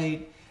just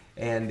right.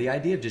 And the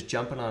idea of just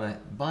jumping on a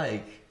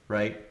bike,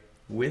 right,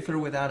 with or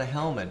without a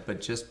helmet,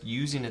 but just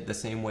using it the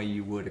same way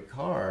you would a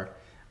car,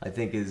 I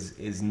think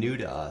is new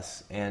to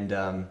us. And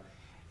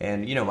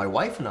my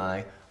wife and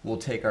I will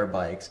take our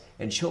bikes,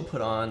 and she'll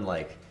put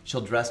on,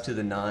 she'll dress to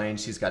the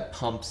nines, she's got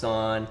pumps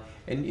on,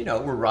 and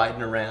we're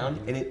riding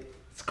around, and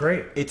it's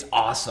great. It's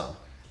awesome.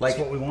 That's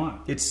what we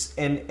want. It's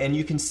and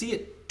you can see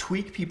it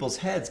tweak people's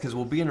heads, because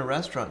we'll be in a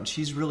restaurant and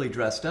she's really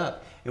dressed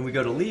up, and we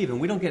go to leave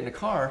and we don't get in a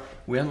car,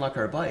 we unlock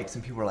our bikes,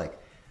 and people are like,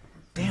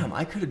 damn,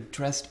 I could have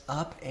dressed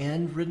up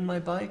and ridden my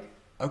bike?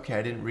 Okay,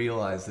 I didn't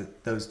realize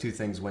that those two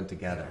things went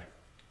together.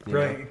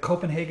 Right,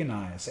 Copenhagen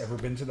Eyes. Ever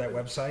been to that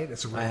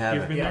website? I haven't.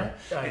 You've been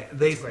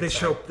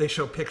there? They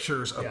show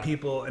pictures of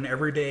people in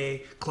everyday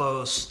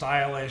clothes,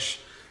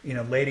 stylish,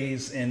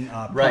 ladies in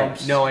pumps.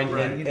 Right. No,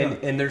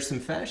 and there's some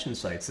fashion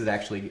sites that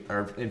actually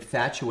are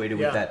infatuated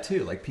with that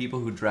too, like people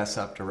who dress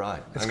up to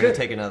ride. I'm going to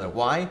take another.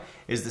 Why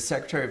is the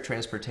Secretary of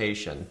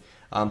Transportation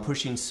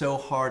pushing so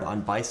hard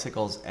on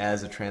bicycles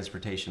as a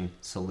transportation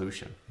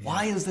solution?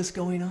 Why is this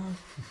going on?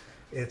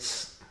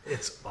 It's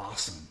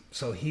awesome.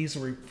 So he's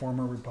a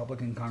former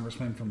Republican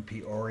congressman from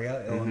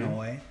Peoria,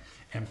 Illinois,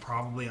 and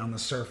probably on the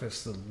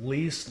surface the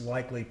least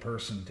likely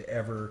person to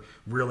ever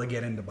really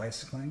get into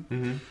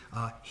bicycling.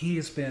 He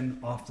has been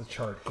off the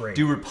chart great.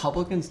 Do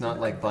Republicans not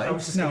like I was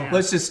bikes? just gonna ask,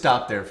 Let's just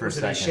stop there for was a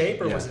it second. his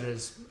shape or Yeah. was it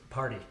his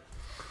party?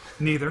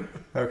 Neither.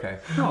 Okay.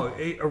 No,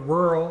 a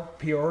rural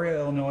Peoria,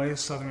 Illinois,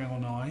 Southern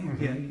Illinois.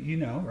 Yeah, you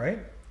know, right?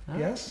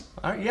 Yes.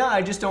 Yeah,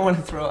 I just don't want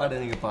to throw out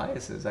any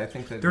biases. I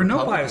think that There are no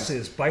Republicans-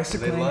 biases.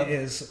 Bicycling love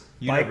is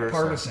universal.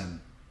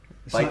 bipartisan.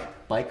 It's not-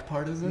 Bike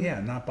partisan? Yeah,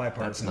 not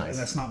bipartisan. That's nice.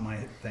 And that's not my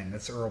thing.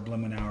 That's Earl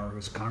Blumenauer,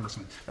 who's a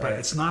congressman. But Right.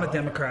 it's not a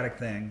Democratic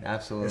thing.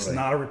 Absolutely. It's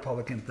not a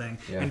Republican thing.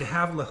 Yeah. And to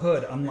have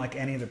LaHood, unlike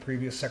any of the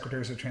previous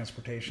secretaries of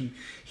transportation,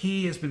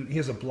 he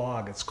has a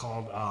blog. It's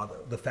called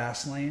The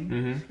Fast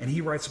Lane, and he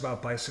writes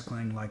about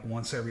bicycling like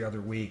once every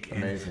other week.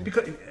 And Amazing.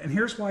 and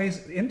here's why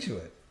he's into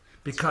it.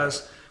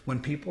 Because when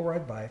people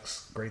ride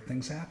bikes, great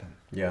things happen.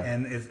 Yeah.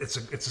 And it's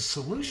a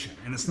solution,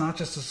 and it's not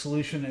just a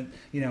solution,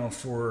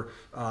 for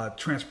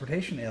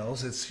transportation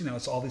ills.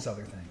 It's all these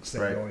other things that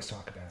Right. we always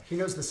talk about. He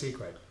knows the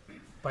secret.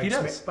 He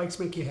does. Bikes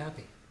make you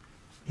happy.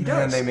 He Man,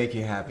 does. they make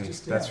you happy.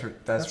 Just- that's yeah, for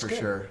that's for good.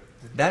 sure.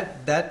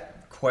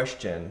 That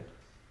question,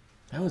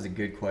 that was a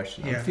good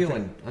question. Yeah.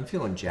 I'm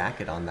feeling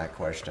jacket on that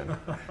question.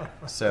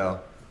 So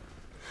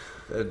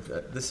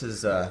this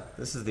is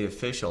the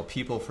official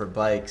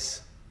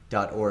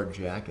peopleforbikes.org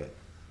jacket.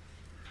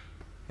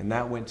 And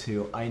that went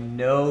to I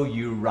Know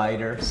You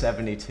Rider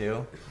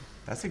 72.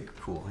 That's a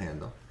cool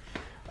handle.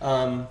 Yeah,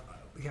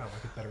 I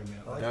like it better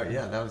than that.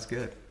 Yeah, that was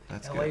good.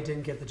 That's LA good.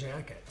 didn't get the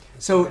jacket.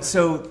 So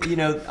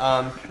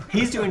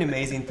he's doing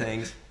amazing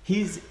things.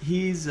 He's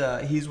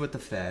with the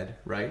Fed,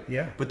 right?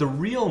 Yeah. But the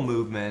real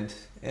movement,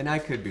 and I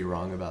could be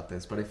wrong about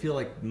this, but I feel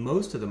like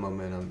most of the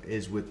momentum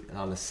is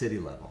on the city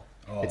level.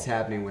 Oh. It's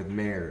happening with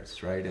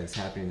mayors, right? And it's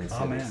happening in cities.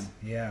 Oh man,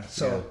 yeah.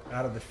 So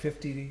out of the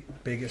 50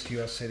 biggest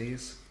U.S.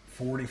 cities,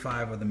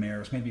 45 of the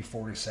mayors, maybe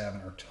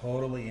 47, are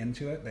totally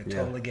into it. They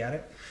totally get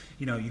it.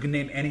 You can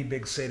name any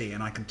big city,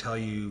 and I can tell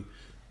you,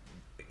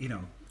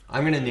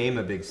 I'm going to name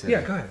a big city.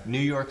 Yeah, go ahead. New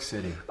York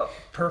City. oh,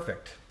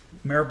 perfect.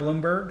 Mayor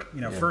Bloomberg,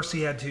 Yeah. first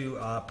he had to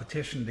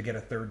petition to get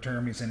a third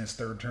term. He's in his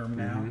third term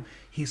now.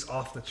 He's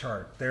off the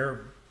chart.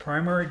 Their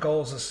primary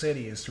goal as a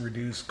city is to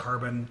reduce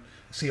carbon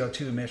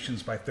CO2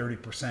 emissions by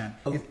 30%.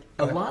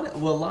 A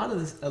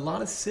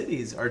lot of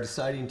cities are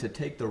deciding to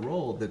take the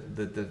role that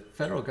the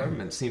federal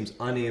government seems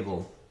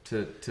unable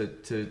to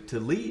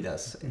lead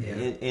us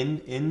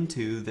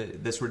into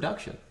this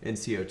reduction in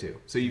CO2.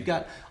 So you've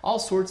got all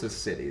sorts of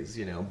cities,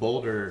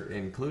 Boulder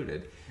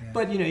included. Yeah.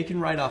 But you can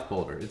write off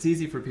Boulder. It's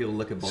easy for people to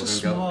look at Boulder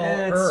It's and a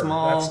go,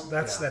 small. it's small.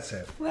 That's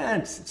it. Well,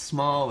 it's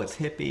small. It's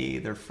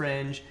hippie. They're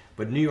fringe.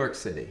 But New York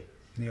City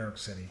New York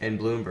City. and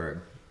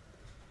Bloomberg,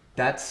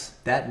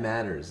 that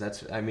matters.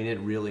 It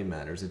really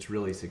matters. It's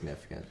really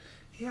significant.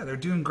 Yeah, they're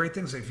doing great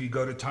things. If you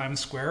go to Times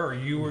Square, or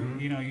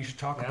you should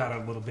talk about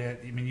it a little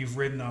bit. I mean, you've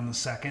ridden on the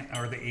 2nd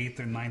or the 8th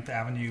or 9th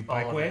Avenue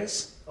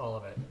bikeways. All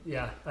of it.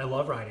 Yeah, I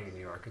love riding in New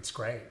York. It's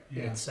great.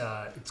 Yeah. It's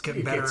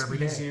getting it better gets every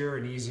day. easier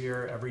and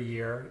easier every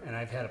year. And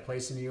I've had a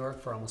place in New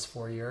York for almost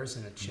 4 years,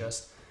 and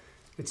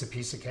it's a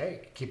piece of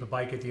cake. Keep a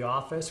bike at the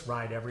office,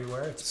 ride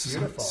everywhere. It's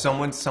beautiful.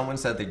 Someone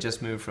said they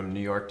just moved from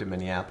New York to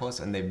Minneapolis,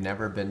 and they've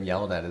never been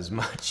yelled at as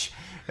much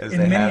as In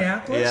they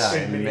Minneapolis? have. Yeah,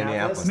 In in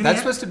Minneapolis. Minneapolis? That's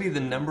supposed to be the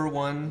number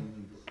one.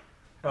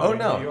 Oh in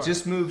New no! York.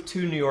 Just moved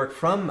to New York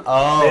from. Bingo.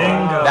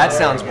 That There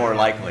sounds we more go.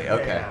 likely.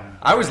 Okay, Yeah.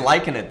 I was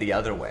liking it the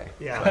other way.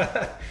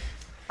 Yeah.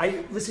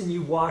 Listen,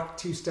 you walk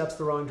 2 steps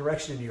the wrong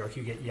direction in New York,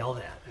 you get yelled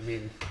at. I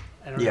mean,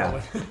 I don't Yeah. know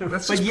what.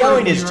 That's But just yelling part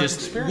of the is New York just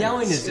experience.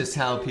 yelling is just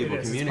how people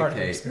It is. It's part of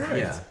the communicate.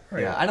 experience. Yeah,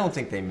 Right. yeah. I don't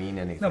think they mean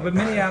anything. No, but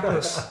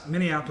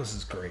Minneapolis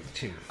is great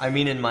too. I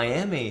mean, in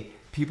Miami,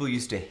 people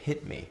used to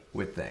hit me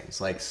with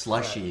things like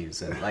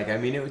slushies and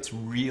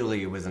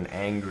it was an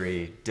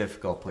angry,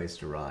 difficult place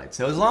to ride.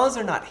 So as long as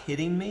they're not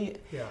hitting me,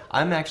 Yeah.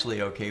 I'm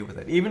actually okay with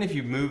it. Even if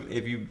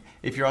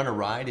if you're on a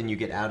ride and you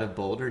get out of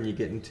Boulder and you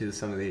get into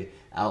some of the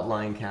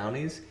outlying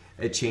counties,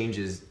 it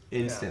changes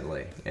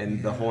instantly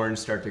and the horns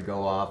start to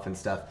go off and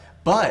stuff.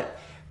 But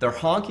they're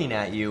honking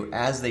at you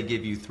as they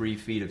give you 3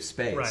 feet of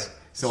space. Right.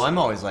 So I'm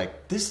always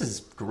like, this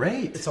is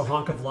great. It's a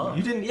honk of love.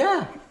 You didn't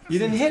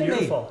hit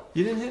beautiful. me.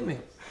 You didn't hit me.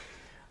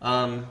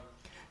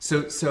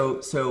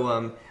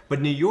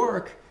 But New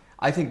York,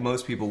 I think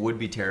most people would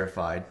be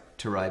terrified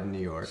to ride in New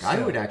York. I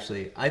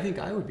think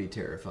I would be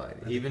terrified.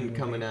 Even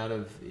coming out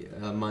of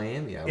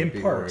Miami, I would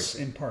be worried.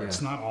 In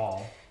parts, Yeah. not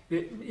all.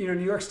 New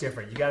York's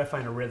different. You got to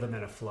find a rhythm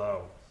and a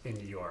flow in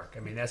New York. I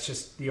mean, that's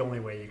just the only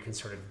way you can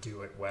sort of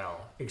do it well,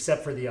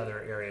 except for the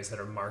other areas that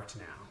are marked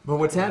now. But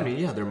what's happening?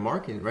 Yeah, they're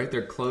marking, right?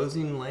 They're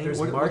closing lanes. There's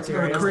What's marked going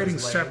They're areas, on? creating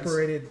there's lanes.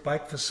 separated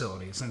bike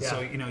facilities, and so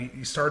Yeah.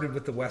 you started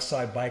with the West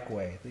Side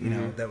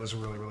Bikeway. That was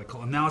really, really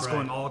cool, and now it's Right.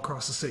 going all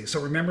across the city. So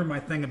remember my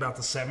thing about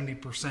the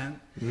 70%.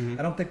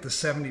 I don't think the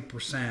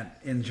 70%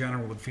 in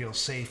general would feel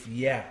safe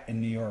yet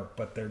in New York,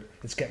 but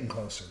it's getting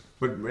closer.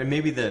 But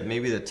maybe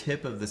the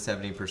tip of the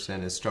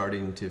 70% is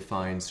starting to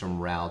find some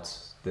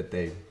routes that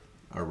they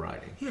are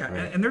riding. Yeah,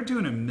 right? and they're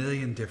doing a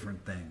million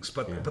different things,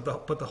 but Yeah. but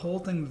the whole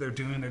thing that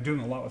they're doing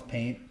a lot with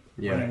paint.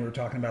 Yeah. I mean, we were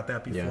talking about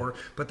that before,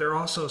 Yeah. but they're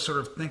also sort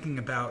of thinking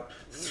about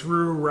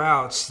through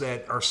routes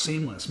that are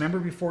seamless. Remember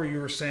before you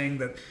were saying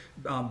that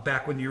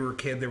back when you were a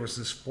kid, there was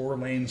this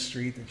 4-lane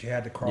street that you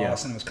had to cross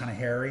Yeah. and it was kind of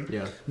hairy?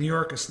 Yeah. New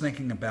York is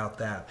thinking about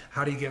that.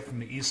 How do you get from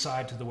the east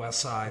side to the west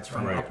side,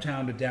 from right.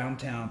 uptown to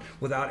downtown,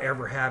 without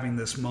ever having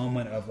this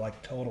moment of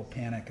like total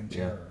panic and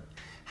Yeah. terror?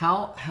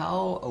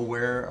 How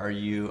aware are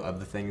you of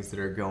the things that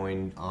are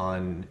going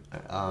on?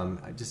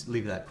 I just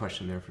leave that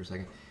question there for a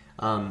second.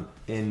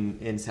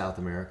 In South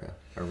America,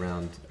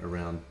 around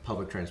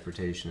public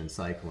transportation and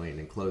cycling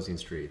and closing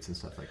streets and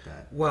stuff like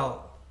that.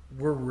 Well,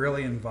 we're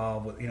really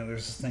involved with,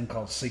 there's this thing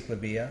called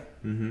Ciclavia.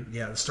 Mm-hmm.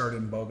 Yeah, it started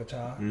in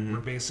Bogota,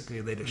 where basically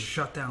they just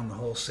shut down the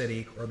whole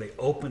city, or they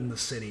opened the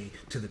city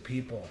to the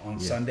people on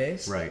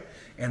Sundays. Right.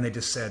 And they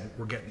just said,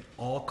 we're getting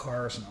all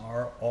cars and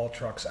all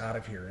trucks out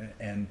of here.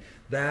 And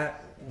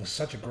that was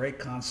such a great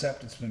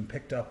concept. It's been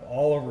picked up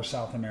all over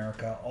South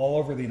America, all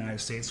over the United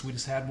States. We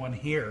just had one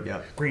here,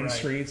 Yeah. Green Right.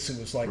 Streets. It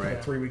was like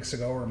Right. 3 weeks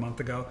ago or a month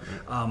ago.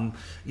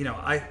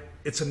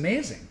 It's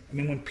amazing. I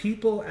mean, when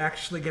people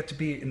actually get to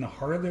be in the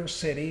heart of their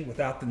city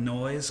without the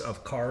noise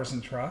of cars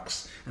and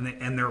trucks,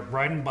 and they're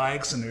riding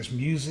bikes, and there's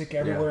music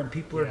everywhere, Yeah. and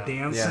people are Yeah.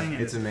 dancing. Yeah,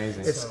 and it's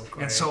amazing. So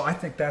great. And so I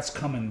think that's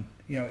coming.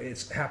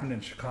 It's happened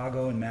in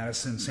Chicago, and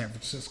Madison, San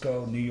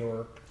Francisco, New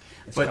York.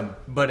 It's coming.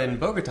 But in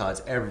Bogota,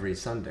 it's every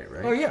Sunday,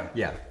 right? Oh, yeah.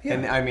 Yeah. Yeah.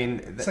 And I mean,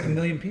 It's like 1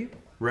 million people.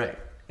 right.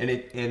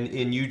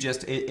 And you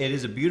just it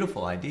is a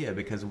beautiful idea,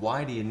 because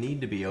why do you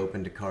need to be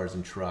open to cars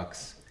and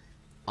trucks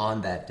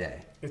on that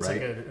day? It's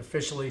right? like an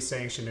officially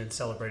sanctioned and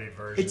celebrated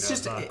version It's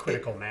just of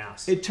critical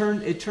mass. It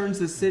turns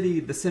the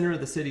center of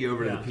the city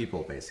over to Yeah. the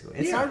people, basically.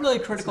 It's Yeah. not really a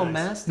critical It's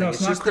nice. mass thing. No, it's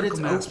it's not just that critical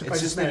it's mass, open. but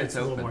It's I just meant that it's it's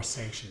a little open. more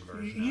sanctioned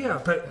version. Yeah,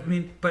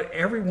 but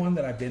everyone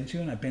that I've been to,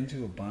 and I've been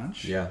to a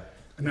bunch. Yeah.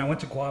 I mean, I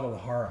went to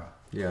Guadalajara.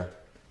 Yeah.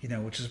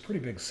 Which is a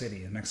pretty big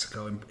city in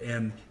Mexico,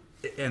 and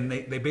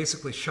they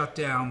basically shut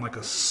down like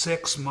a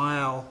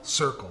 6-mile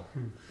circle,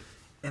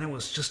 and it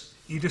was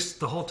just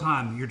the whole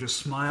time you're just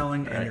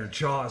smiling and Right. your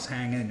jaw is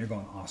hanging and you're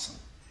going awesome.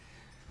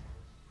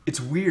 It's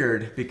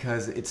weird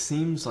because it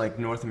seems like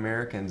North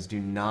Americans do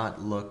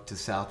not look to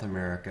South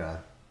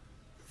America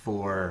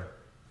for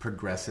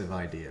progressive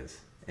ideas,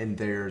 and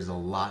there's a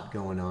lot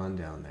going on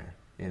down there.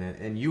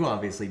 And you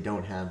obviously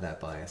don't have that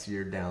bias.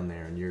 You're down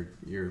there and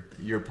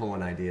you're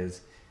pulling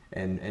ideas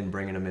and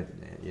bringing them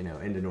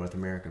into North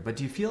America. But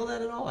do you feel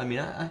that at all? I mean,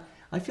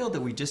 I feel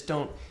that we just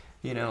don't.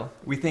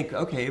 We think,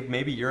 okay,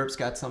 maybe Europe's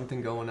got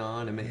something going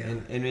on,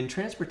 and in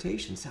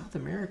transportation, South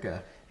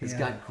America has Yeah.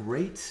 got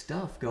great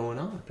stuff going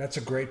on. That's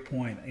a great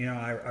point.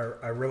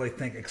 I really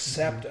think,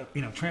 except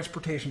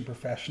transportation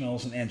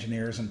professionals and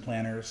engineers and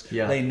planners,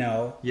 Yeah. they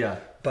know. Yeah.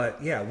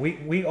 But yeah,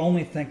 we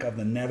only think of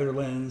the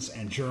Netherlands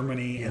and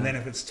Germany, and then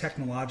if it's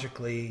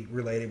technologically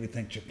related, we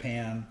think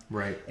Japan.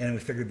 Right. And we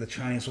figured the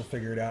Chinese will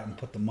figure it out and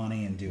put the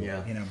money and do Yeah.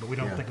 it. But we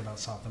don't Yeah. think about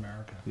South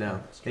America.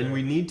 No, and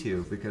we need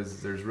to,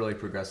 because there's really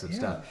progressive Yeah.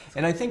 stuff.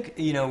 And I think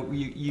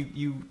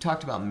you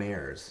talked about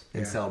mayors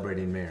and Yeah.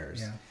 celebrating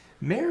mayors. Yeah.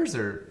 Mayors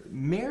are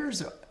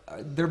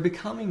they're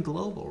becoming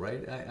global,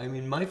 right? I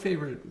mean, my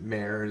favorite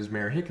mayor is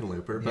Mayor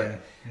Hickenlooper, but Yeah,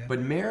 yeah.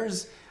 but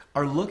mayors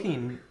are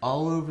looking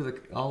all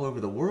over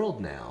the world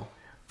now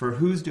for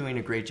who's doing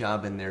a great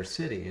job in their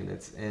city,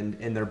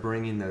 and they're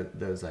bringing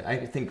those. I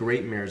think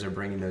great mayors are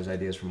bringing those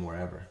ideas from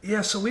wherever.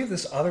 Yeah, so we have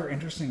this other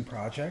interesting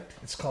project.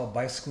 It's called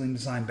Bicycling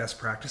Design Best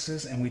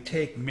Practices, and we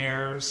take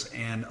mayors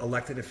and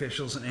elected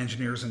officials and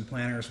engineers and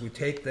planners, we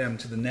take them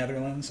to the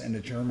Netherlands and to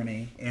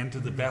Germany and to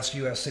the best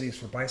U.S. cities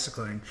for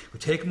bicycling. We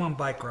take them on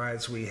bike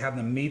rides, we have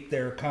them meet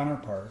their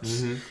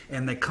counterparts,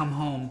 and they come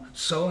home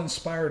so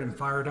inspired and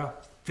fired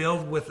up,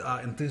 filled with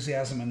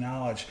enthusiasm and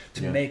knowledge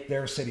to Yeah. make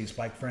their cities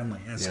bike friendly.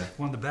 And it's Yeah.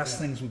 one of the best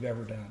things we've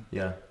ever done.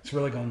 Yeah. It's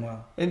really going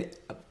well. And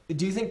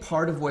do you think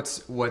part of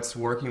what's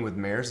working with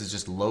mayors is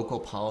just local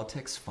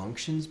politics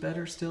functions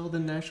better still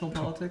than national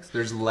politics?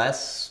 There's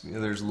less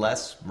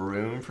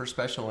room for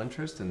special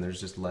interest, and there's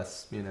just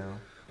less.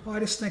 Well, I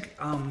just think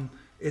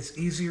it's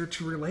easier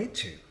to relate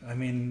to. I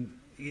mean,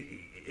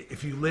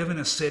 if you live in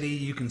a city,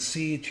 you can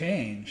see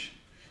change.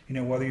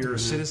 Whether you're a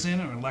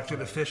citizen or an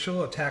elected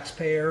official, a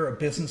taxpayer, a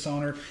business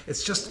owner,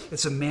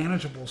 it's a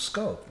manageable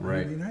scope. I mean,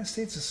 Right. the United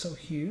States is so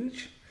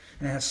huge,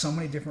 and it has so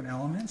many different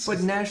elements.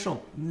 But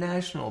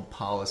national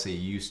policy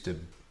used to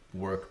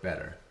work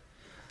better.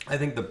 I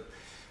think we're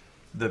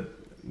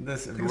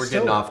still-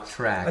 getting off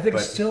track. I think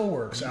but it still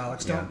works,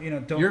 Alex. yeah.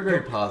 Don't. You're very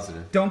don't-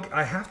 positive.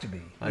 I have to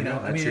be. I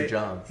know, that's your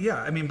job.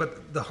 Yeah,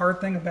 but the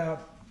hard thing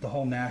about the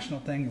whole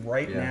national thing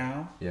right Yeah,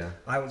 now, yeah.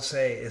 I would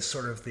say, is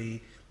sort of the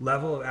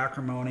level of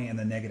acrimony and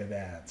the negative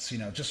ads.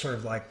 Just sort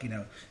of like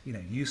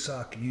you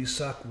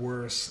suck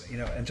worse.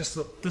 And just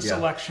this Yeah.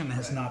 election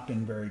has not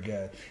been very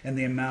good, and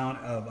the amount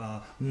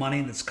of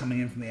money that's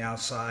coming in from the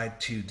outside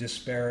to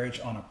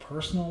disparage on a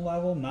personal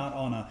level, not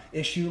on a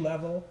issue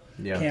level,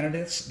 Yeah.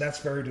 candidates. That's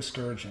very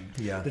discouraging.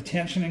 Yeah. The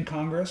tension in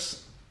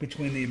Congress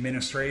between the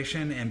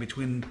administration and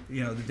between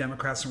the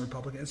Democrats and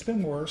Republicans, it's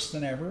been worse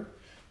than ever.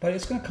 but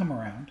it's going to come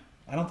around.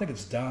 I don't think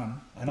it's done.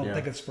 I don't Yeah.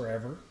 think it's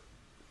forever.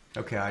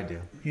 Okay, I do.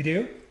 You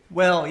do?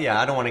 Well, yeah,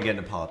 I don't want to get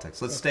into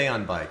politics. Let's stay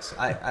on bikes.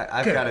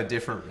 I've Good. got a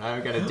different.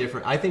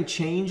 I think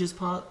change is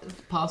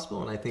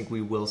possible, and I think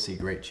we will see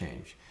great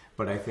change.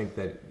 But I think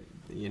that,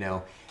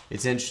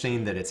 it's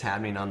interesting that it's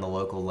happening on the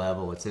local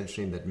level. It's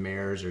interesting that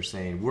mayors are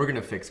saying we're going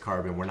to fix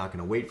carbon. We're not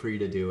going to wait for you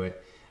to do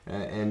it,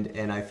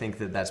 and I think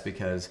that that's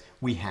because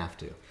we have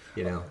to.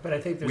 But I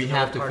think there's we another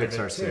have to part fix of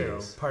it our too.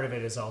 cities. Part of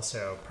it is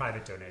also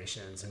private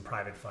donations and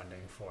private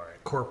funding for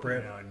it.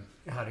 Corporate.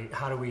 And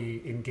how do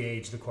we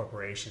engage the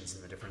corporations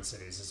in the different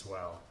cities as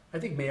well? I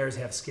think mayors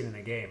have skin in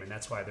the game, and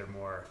that's why they're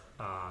more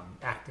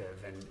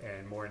active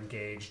and more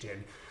engaged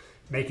in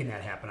making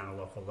that happen on a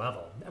local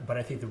level. But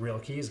I think the real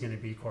key is going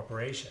to be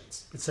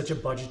corporations. It's such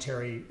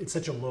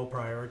a low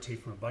priority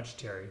from a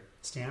budgetary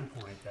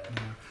standpoint that.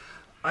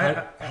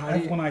 I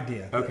have one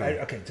idea.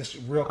 Okay. Just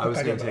real quick. I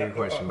was going to take a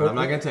question, but I'm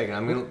not going to take it.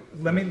 I'm going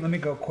to. Let me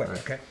go quick. Right.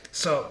 Okay.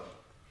 So,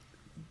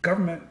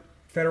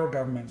 federal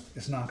government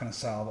is not going to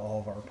solve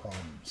all of our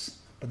problems,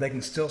 but they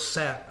can still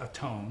set a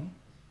tone.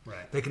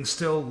 Right. They can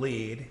still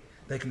lead.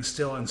 They can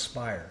still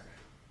inspire.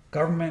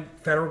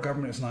 Federal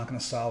government is not going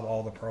to solve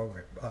all the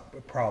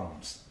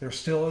problems. There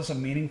still is a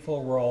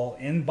meaningful role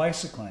in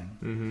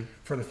bicycling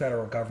for the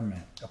federal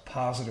government, a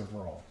positive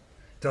role.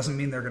 Doesn't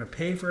mean they're going to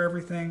pay for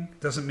everything.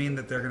 Doesn't mean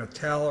that they're going to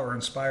tell or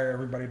inspire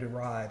everybody to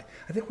ride.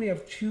 I think we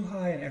have too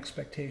high an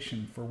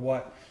expectation for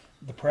what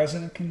the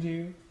president can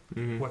do,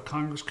 what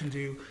Congress can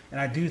do,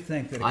 and I do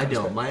think that I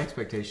don't. My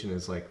expectation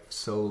is like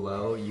so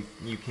low,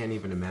 you can't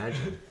even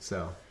imagine.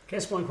 So. Can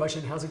I ask one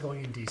question? How's it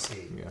going in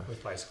DC Yeah.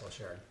 with bicycle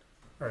sharing?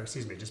 Or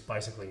excuse me, just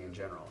bicycling in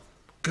general?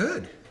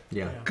 good.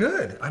 Yeah.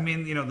 Good. I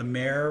mean, the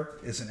mayor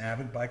is an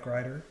avid bike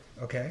rider.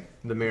 Okay.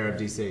 The mayor of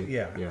DC.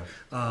 Yeah. Yeah.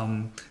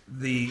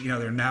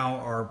 There now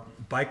are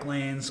bike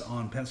lanes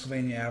on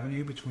Pennsylvania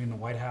Avenue between the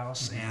White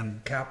House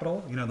and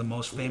Capitol. The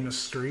most famous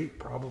street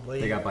probably.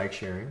 They got bike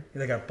sharing.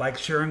 They got bike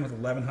sharing with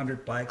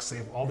 1,100 bikes. They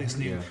have all these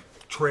new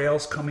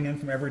trails coming in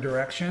from every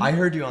direction. I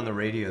heard you on the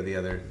radio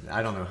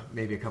I don't know,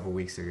 maybe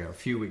a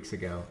few weeks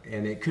ago,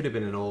 and it could have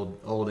been an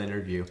old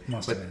interview.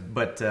 Must have been.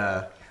 But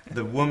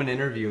the woman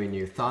interviewing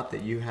you thought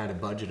that you had a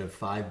budget of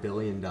 $5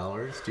 billion.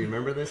 Do you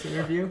remember this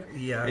interview?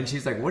 Yeah. And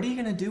she's like, what are you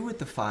going to do with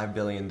the $5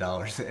 billion?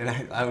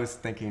 And I was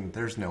thinking,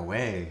 there's no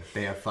way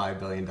they have $5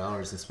 billion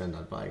to spend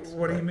on bikes.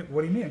 What do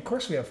you mean? Of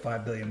course we have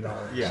 $5 billion.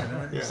 Yeah.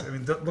 I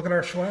mean, look at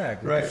our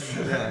swag. Right.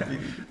 Yeah.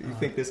 You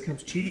think this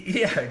comes cheap?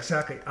 Yeah,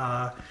 exactly.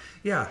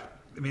 Yeah.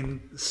 I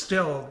mean,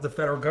 still, the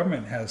federal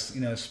government has,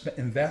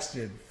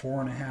 invested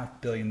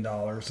 $4.5 billion in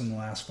the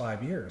last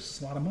 5 years.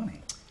 It's a lot of money.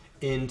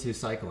 Into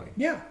cycling.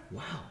 Yeah.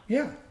 Wow.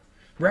 Yeah.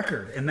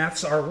 Record. And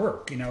that's our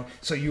work,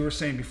 So you were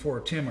saying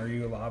before, Tim, are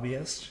you a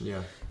lobbyist?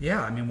 Yeah.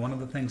 Yeah. I mean, one of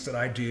the things that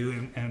I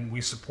do and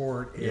we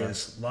support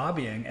is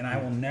lobbying. And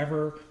I will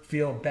never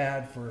feel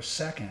bad for a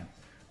second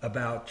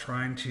about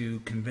trying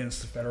to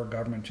convince the federal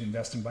government to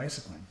invest in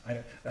bicycling. I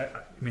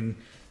mean...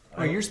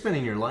 Oh, you're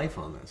spending your life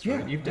on this, right?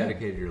 Yeah, You've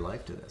dedicated your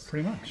life to this,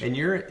 pretty much. And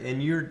you're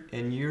in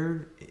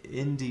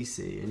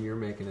DC, and you're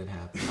making it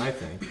happen. I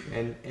think.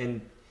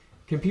 And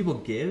can people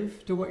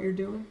give to what you're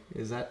doing?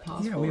 Is that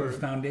possible? Yeah, we have a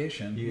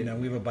foundation. We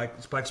have a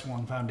Bikes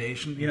One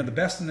Foundation. The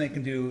best thing they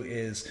can do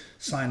is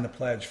sign the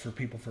pledge for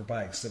People for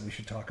Bikes that we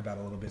should talk about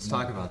a little bit. Let's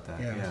more. talk about that.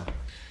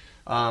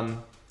 Yeah.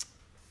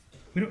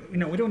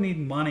 We don't need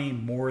money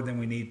more than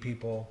we need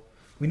people.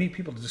 We need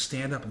people to just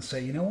stand up and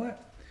say, you know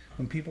what?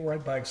 When people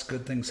ride bikes,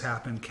 good things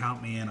happen.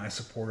 Count me in. I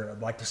support it.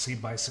 I'd like to see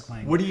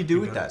bicycling. What do you do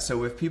with that?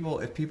 So if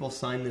people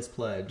sign this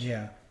pledge,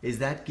 does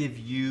that give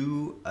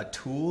you a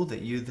tool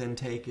that you then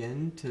take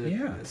into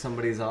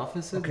somebody's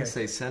office and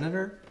say,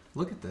 Senator,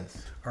 look at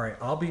this. All right,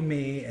 I'll be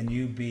me and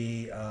you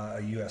be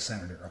a U.S.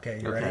 Senator.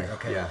 Okay, you ready?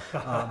 Okay. Yeah.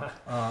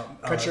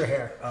 Cut your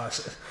hair.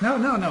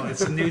 No.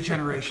 It's a new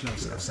generation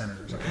of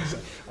senators.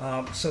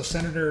 Okay, so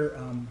Senator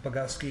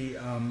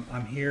Boguski,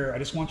 I'm here. I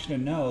just want you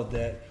to know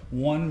that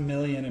 1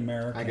 million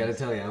Americans. I got to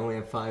tell you, I only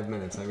have 5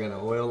 minutes. I've got an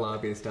oil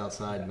lobbyist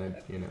outside, and I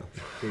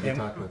need to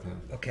talk with him.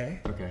 Okay.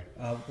 Okay.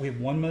 We have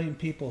 1 million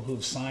people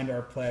who've signed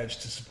our pledge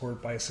to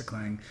support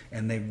bicycling,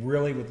 and they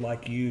really would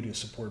like you to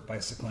support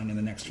bicycling in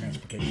the next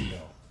transportation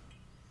bill.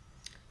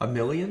 1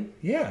 million?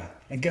 Yeah.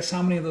 And guess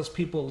how many of those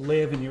people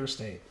live in your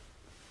state?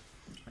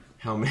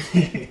 How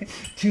many?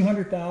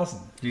 200,000.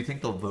 Do you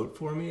think they'll vote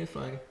for me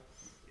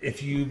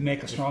if you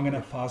make a strong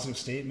enough positive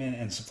statement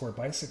and support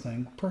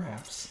bicycling?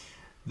 Perhaps.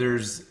 The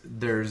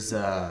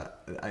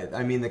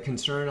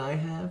concern I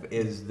have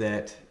is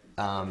that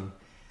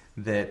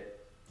that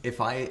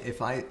if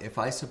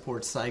I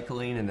support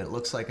cycling and it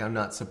looks like I'm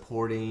not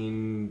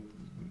supporting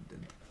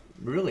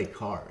really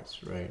cars,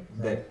 right?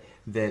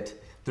 That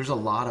there's a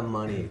lot of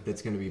money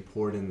that's going to be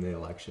poured in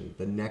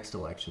the next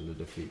election to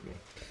defeat me.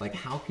 Like,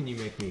 how can you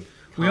make me?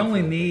 We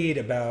only need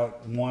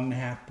about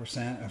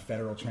 1.5% of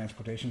federal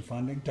transportation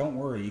funding. Don't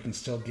worry, you can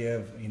still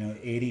give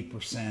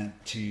 80%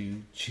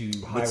 to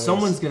highways. But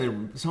someone's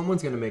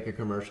gonna make a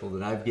commercial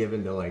that I've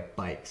given to like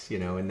bikes,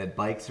 and that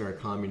bikes are a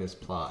communist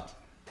plot.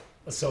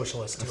 A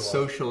socialist tool. A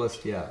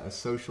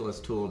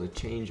socialist tool to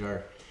change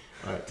our.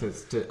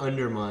 to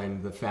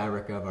undermine the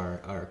fabric of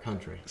our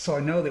country. So I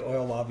know the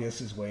oil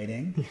lobbyist is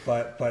waiting,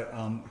 but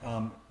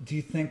do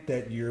you think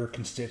that your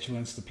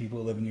constituents, the people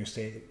who live in your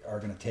state, are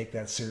going to take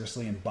that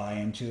seriously and buy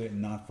into it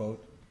and not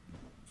vote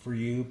for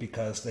you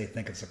because they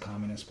think it's a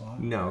communist plot?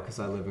 No, because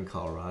I live in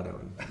Colorado,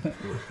 and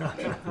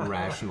a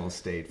rational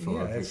state full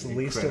of it's the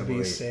least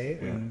obese state,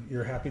 and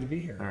you're happy to be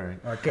here. All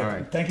right, good. All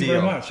right. Thank you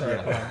very much. All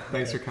right.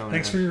 Thanks for coming.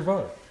 Thanks for your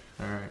vote.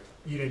 All right.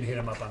 You didn't hit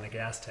him up on the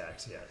gas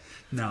tax yet.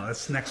 No,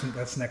 that's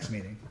next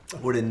meeting.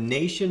 Would a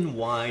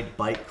nationwide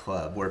bike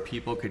club where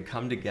people could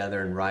come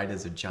together and ride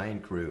as a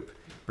giant group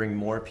bring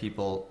more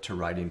people to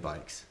riding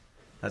bikes?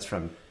 That's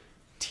from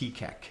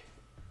TKEC.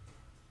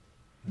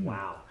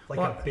 Wow. Like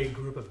Well, a big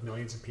group of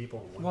millions of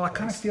people in one Well, I place.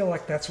 kind of feel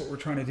like that's what we're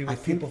trying to do with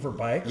think- people for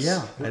bikes.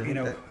 yeah, I you think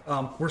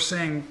know, we're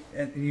saying,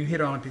 and you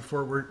hit on it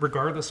before.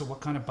 Regardless of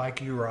what kind of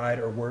bike you ride,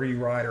 or where you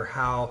ride, or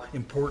how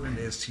important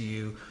it is to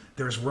you,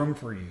 there's room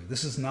for you.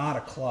 This is not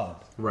a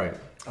club. Right.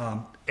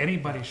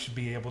 Anybody should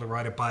be able to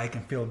ride a bike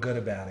and feel good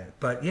about it.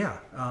 But yeah,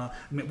 I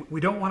mean, we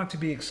don't want it to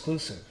be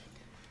exclusive.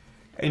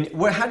 And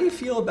how do you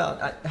feel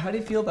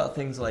about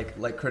things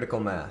like critical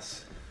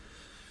mass?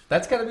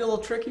 That's got to be a little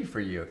tricky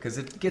for you because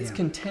it gets Yeah.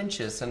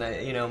 contentious, and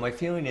my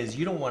feeling is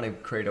you don't want to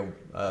create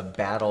a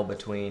battle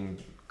between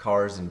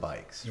cars and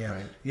bikes. Yeah,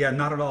 Right? yeah,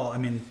 not at all. I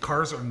mean,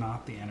 cars are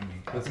not the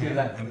enemy. Let's give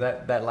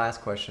that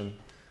last question.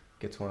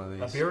 Gets one of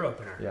these. A beer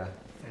opener. Yeah.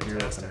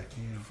 Fantastic.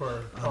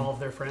 For all of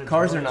their friends.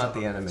 Cars are Relatives not of the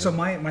them. enemy. So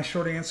my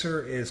short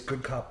answer is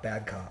good cop,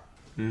 bad cop.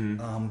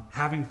 Mm-hmm.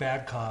 Having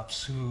bad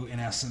cops who, in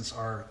essence,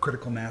 are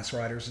critical mass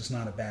riders is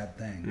not a bad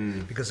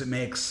thing because it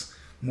makes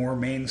more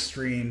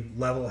mainstream,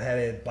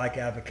 level-headed bike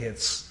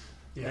advocates.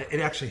 Yeah. It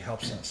actually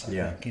helps us. I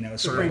Yeah. think. You know, It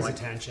sort of brings like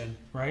attention.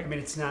 right? I mean,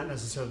 it's not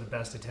necessarily the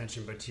best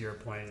attention, but to your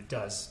point, it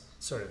does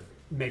sort of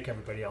make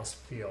everybody else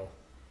feel.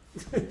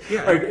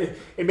 yeah, Or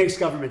it makes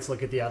governments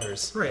look at the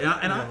others. right.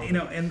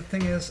 And the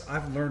thing is,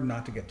 I've learned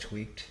not to get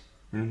tweaked.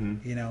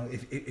 Mm-hmm. You know,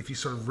 if you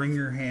sort of wring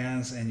your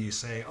hands and you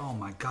say, "Oh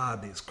my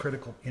God, these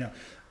critical,"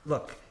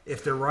 look,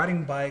 if they're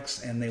riding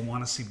bikes and they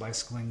want to see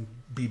bicycling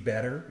be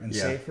better and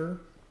Yeah.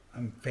 safer,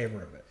 I'm in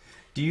favor of it.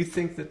 Do you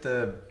think that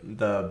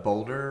the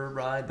Boulder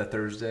ride, the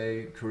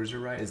Thursday cruiser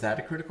ride, is that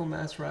a critical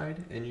mass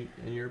ride in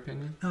your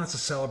opinion? No, it's a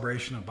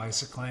celebration of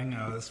bicycling.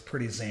 It's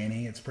pretty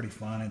zany. It's pretty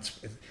fun.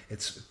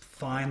 It's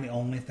fine. The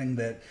only thing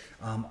that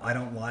I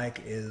don't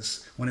like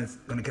is when it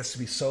gets to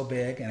be so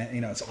big and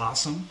it's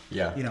awesome.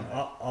 Yeah.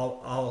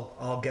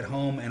 I'll get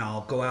home and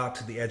I'll go out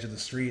to the edge of the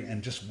street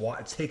and just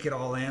take it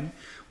all in.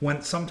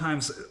 When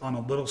sometimes on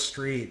a little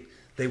street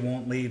they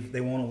won't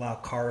allow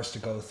cars to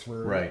go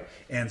through. Right.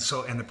 And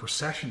the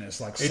procession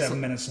is like 7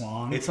 minutes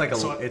long. It's like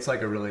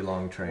a really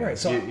long train. Right,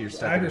 so You're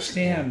stuck I in a-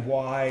 understand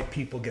why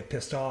people get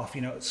pissed off,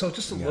 So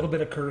just a little bit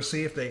of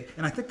courtesy,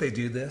 and I think they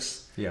do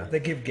this. Yeah. They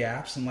give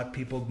gaps and let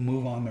people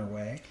move on their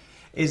way.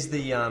 Is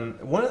the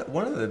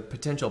one of the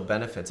potential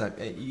benefits?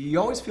 You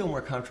always feel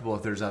more comfortable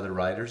if there's other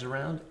riders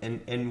around,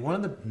 and one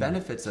of the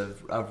benefits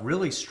of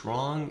really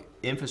strong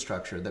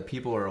infrastructure that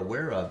people are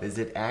aware of is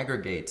it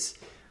aggregates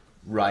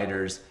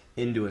riders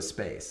into a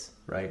space,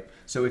 right?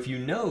 So if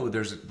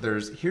here's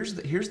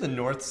the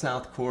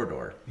north-south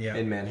corridor Yeah.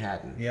 in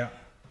Manhattan. Yeah.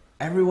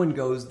 Everyone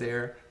goes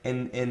there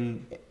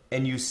and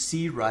you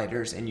see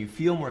riders and you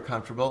feel more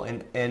comfortable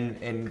and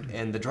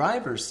the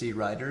drivers see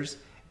riders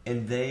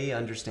and they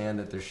understand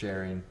that they're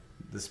sharing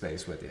the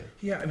space with you.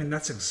 Yeah, I mean,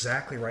 that's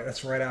exactly right.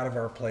 That's right out of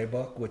our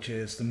playbook, which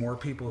is the more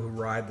people who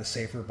ride, the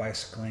safer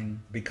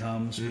bicycling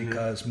becomes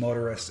because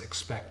motorists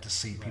expect to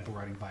see people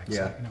riding bikes.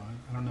 Yeah.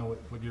 I don't know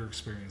what your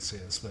experience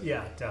is, but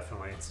Yeah,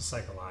 definitely. It's a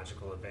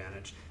psychological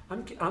advantage.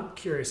 I'm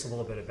curious a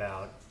little bit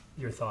about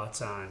your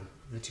thoughts on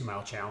the 2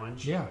 Mile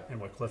Challenge. Yeah. And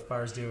what Cliff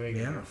Bar's doing.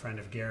 Yeah. And you're a friend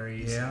of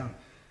Gary's. Yeah.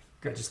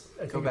 I think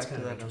Go it's back kind to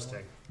of that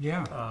interesting.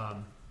 yeah.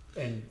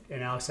 And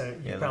Alex,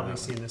 you've Yeah, probably that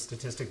seen this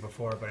statistic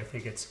before, but I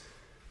think it's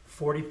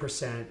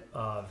 40%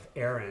 of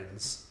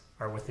errands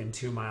are within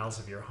 2 miles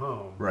of your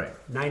home. Right.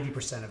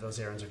 90% of those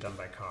errands are done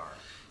by car.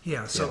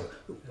 Yeah, so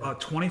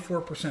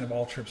 24% of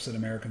all trips that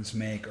Americans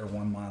make are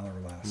 1 mile or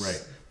less.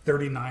 Right.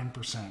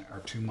 39% are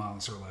 2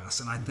 miles or less.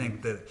 And I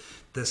think that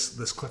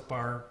this Cliff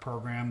Bar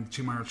program, the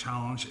 2 Mile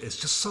Challenge, is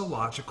just so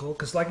logical.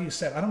 Because like you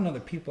said, I don't know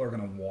that people are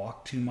going to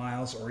walk 2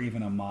 miles or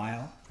even a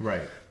mile.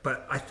 Right.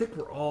 But I think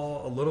we're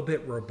all a little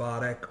bit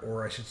robotic,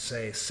 or I should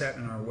say set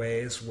in our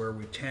ways, where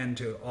we tend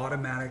to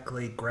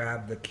automatically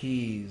grab the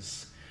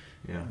keys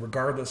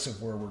regardless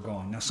of where we're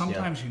going. Now,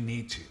 sometimes you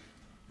need to.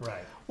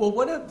 Right. Well,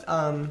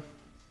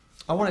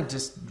 I want to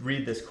just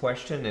read this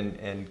question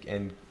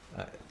and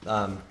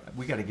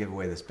we got to give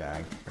away this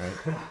bag,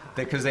 right?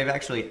 Because they've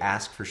actually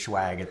asked for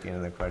swag at the end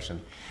of the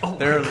question.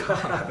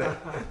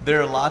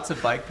 There are lots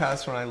of bike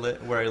paths where I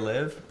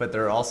live, but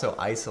they're also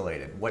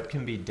isolated. What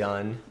can be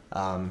done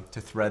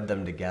to thread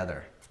them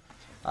together?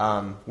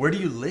 Where do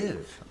you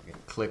live?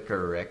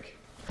 Clickerick,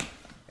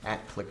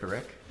 at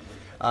Clickerick.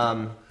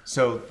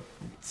 So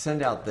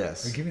send out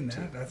this. Are you giving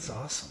that? That's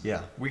awesome.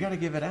 Yeah, we got to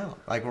give it out.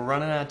 Like we're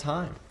running out of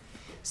time.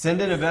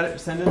 Send in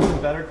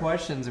some better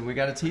questions, and we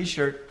got a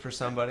T-shirt for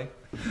somebody.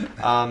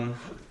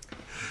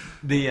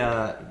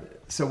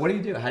 So what do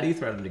you do? How do you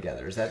thread them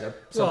together? Is that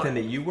something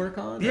that you work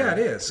on? Yeah, or? it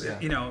is. Yeah.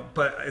 You know,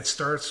 but it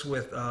starts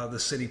with the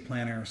city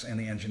planners and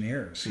the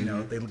engineers. You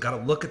know, they got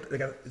to look at.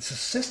 It's a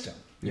system.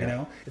 You Yeah.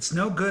 know, it's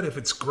no good if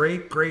it's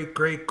great,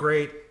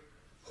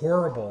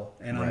 horrible,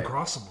 and Right.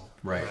 uncrossable.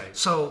 Right.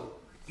 So,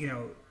 you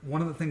know,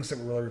 one of the things that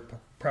we're really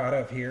proud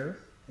of here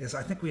is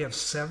I think we have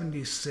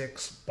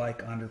 76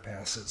 bike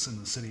underpasses in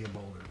the city of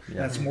Boulder. Yeah.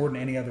 That's more than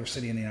any other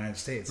city in the United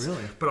States.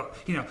 Really? But,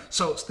 you know,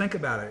 so think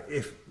about it.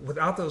 If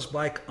without those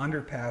bike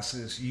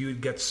underpasses,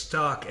 you'd get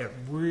stuck at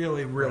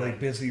really Right.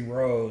 busy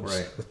roads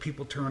Right. with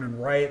people turning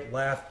right,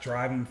 left,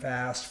 driving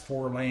fast,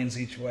 4 lanes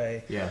each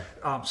way. Yeah.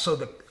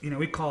 So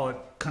we call it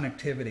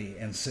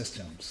connectivity and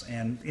systems.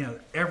 And, you know,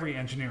 every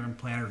engineer and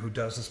planner who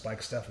does this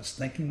bike stuff is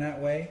thinking that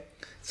way.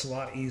 It's a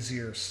lot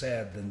easier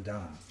said than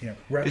done. You know,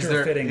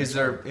 retrofitting Is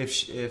there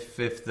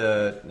if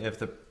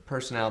the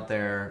person out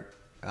there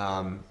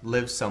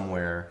lives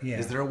somewhere, Yeah.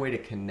 is there a way to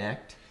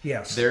connect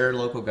Yes. their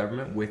local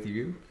government with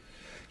you?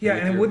 Yeah, With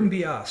and it your- wouldn't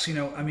be us. You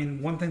know, I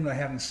mean, one thing that I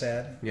haven't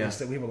said Yeah. is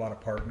that we have a lot of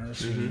partners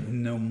who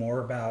know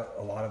more about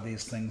a lot of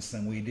these things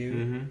than we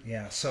do.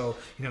 Yeah, so,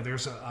 you know,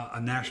 there's a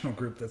national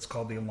group that's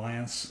called the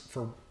Alliance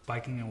for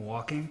Biking and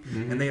Walking,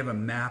 and they have a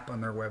map on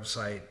their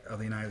website of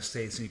the United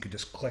States, and you could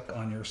just click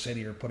on your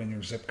city or put in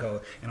your zip code,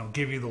 and it'll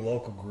give you the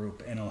local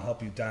group, and it'll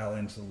help you dial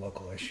into the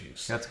local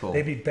issues. That's cool.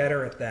 They'd be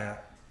better at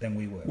that than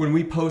we would. When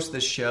we post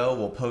this show,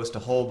 we'll post a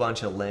whole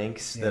bunch of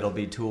links Yeah. that'll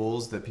be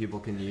tools that people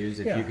can use.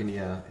 If Yeah. you can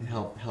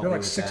help There are me like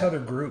with 6 that. other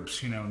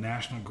groups, you know,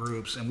 national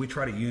groups, and we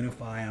try to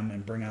unify them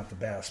and bring out the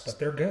best, but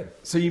they're good.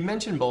 So you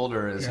mentioned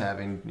Boulder as Yeah.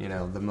 having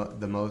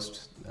the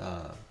most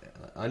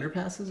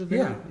underpasses Yeah,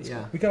 available.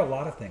 Yeah. we got a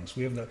lot of things.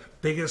 We have the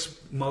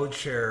biggest mode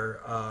share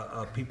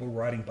of people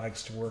riding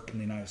bikes to work in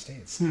the United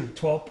States.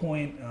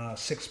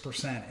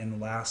 12.6% in the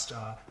last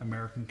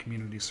American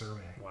Community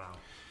Survey. Wow.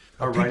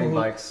 Are People riding who-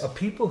 bikes. Of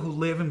people who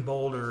live in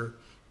Boulder,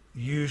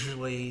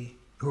 usually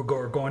are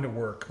going to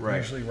work, Right.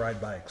 usually ride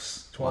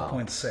bikes.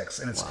 12.6,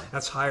 and Wow.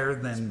 that's higher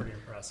than pretty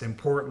impressive.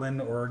 Portland,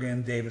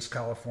 Oregon, Davis,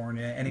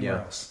 California, anywhere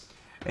Yeah. else.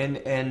 And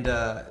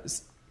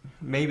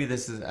maybe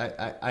this is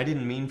I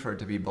didn't mean for it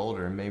to be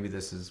Boulder, and maybe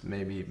this is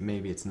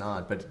maybe it's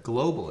not, but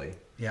globally,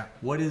 Yeah.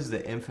 what is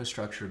the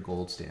infrastructure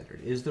gold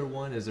standard? Is there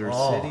one? Is there a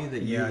Oh, city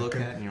that you yeah, look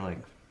good. at and you're like,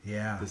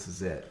 Yeah. this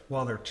is it?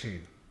 Well, there are two.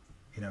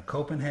 You know,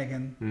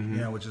 Copenhagen, you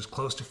know, which is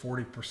close to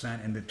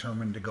 40% and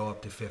determined to go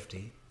up to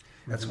 50.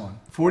 That's one.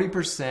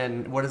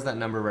 40%. What does that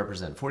number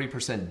represent?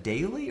 40%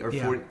 daily, or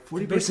Yeah.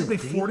 40% Basically,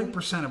 daily?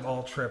 40% of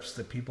all trips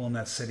that people in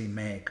that city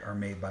make are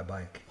made by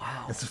bike.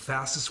 Wow. It's the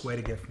fastest way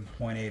to get from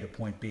point A to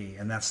point B,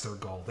 and that's their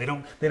goal. They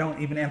don't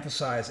even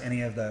emphasize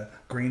any of the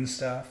green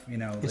stuff. You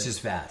know, It's just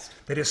fast.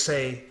 they just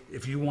say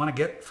if you want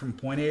to get from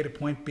point A to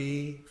point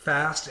B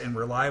fast and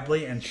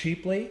reliably and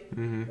cheaply,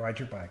 ride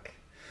your bike.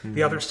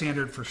 The other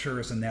standard for sure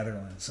is the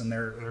Netherlands, and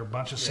there are a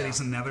bunch of cities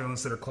in the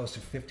Netherlands that are close to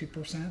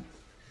 50%.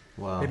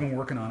 Wow. They've been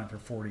working on it for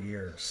 40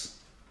 years.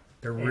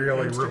 They're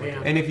really Amsterdam.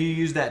 good. And if you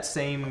use that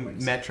same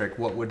metric,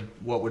 what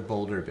would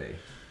Boulder be?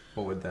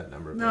 What would that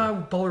number be?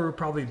 No, Boulder would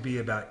probably be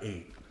about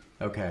 8.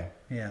 Okay.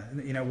 Yeah,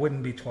 you know, it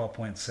wouldn't be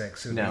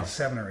 12.6. It would No. be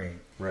 7 or 8.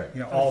 Right.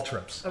 You know, all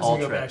trips. I was All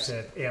going to go trips.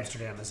 back to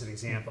Amsterdam as an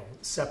example.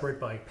 Separate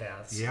bike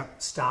paths, Yep.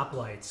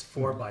 stoplights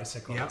for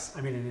bicycles. Yep.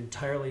 I mean, an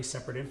entirely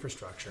separate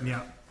infrastructure.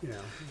 Yeah. You know.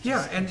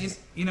 Yeah, and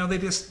you know,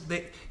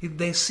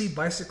 they see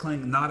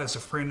bicycling not as a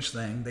fringe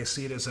thing. They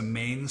see it as a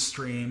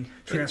mainstream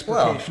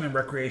transportation and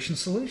recreation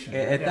solution.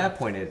 At Yeah. that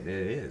point, it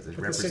is. It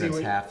But the city represents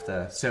would- half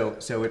the.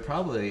 So it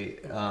probably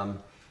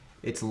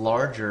it's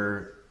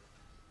larger.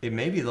 It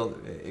may be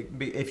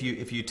if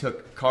you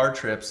took car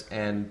trips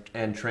and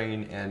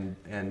train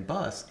and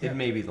bus, Yeah. it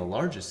may be the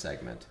largest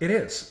segment. It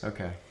is.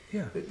 Okay.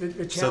 Yeah. The So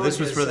this challenge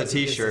was is for the as it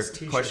gets T-shirt.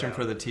 this Question out.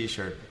 for the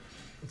T-shirt: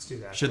 Let's do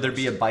that. should there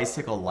be a first.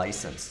 bicycle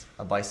license,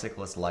 a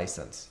bicyclist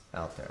license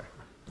out there?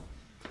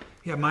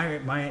 Yeah, my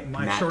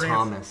Matt short answer.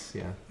 Thomas.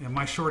 Yeah. Yeah,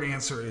 my short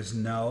answer is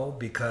no,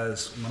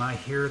 because when I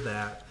hear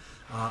that,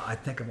 I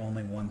think of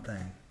only one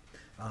thing.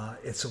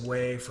 It's a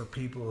way for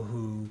people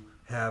who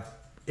have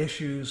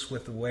issues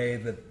with the way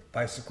that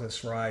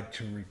bicyclists ride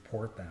to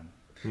report them.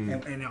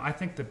 And I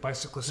think that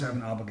bicyclists have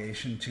an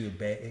obligation to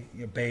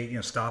obey, you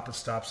know, stop at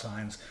stop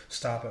signs,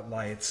 stop at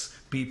lights,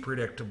 be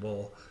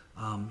predictable.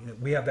 You know,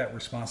 we have that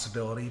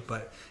responsibility,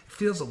 but it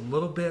feels a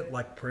little bit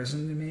like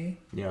prison to me.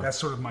 Yeah. That's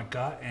sort of my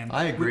gut. And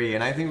I agree,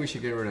 and I think we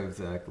should get rid of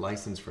the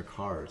license for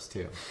cars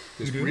too.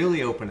 Just do?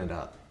 really open it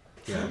up.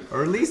 Yeah.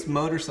 Or at least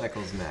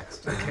motorcycles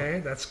next. Okay,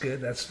 that's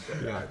good. That's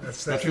Yeah.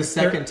 that's That's your the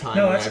second third- time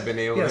no, that that's- I've been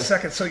able Yeah, to-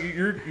 second. So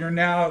you're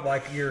now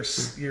like you're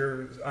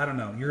I don't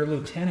know. You're a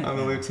lieutenant. I'm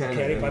a now. lieutenant,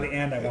 Okay, and- by the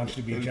end, I want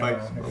you to be And general.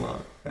 bikes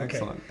along. Okay.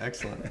 Excellent,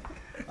 excellent.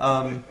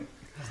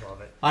 I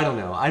love it. I don't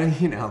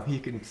know. You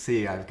can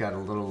see I've got a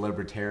little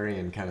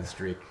libertarian kind of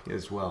streak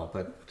as well,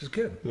 but Which is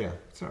good. yeah,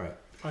 it's all right.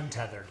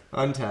 Untethered.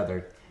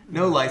 Untethered.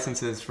 No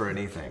licenses for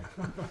anything.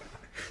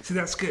 See,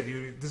 that's good.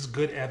 This is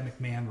good Ed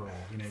McMahon role.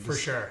 You know, For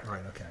sure.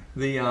 Right. Okay.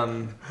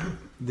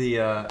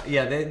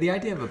 The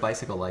idea of a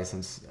bicycle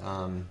license.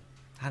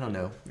 I don't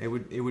know. It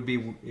would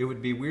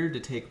be weird to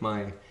take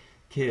my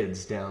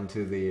kids down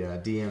to the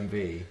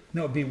DMV.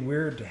 No, it'd be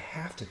weird to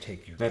have to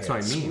take your That's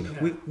kids. what I mean.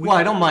 We- Well,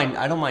 I don't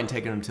mind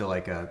taking them to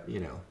like well,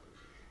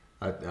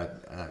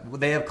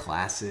 they have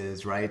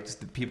classes, right? Just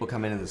the people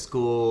come into the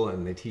school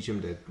and they teach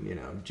them to,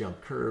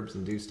 jump curbs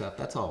and do stuff.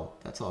 That's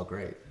all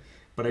great.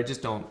 But I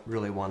just don't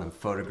really want them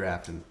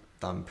photographed and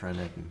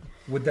thumbprinted. And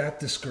Would that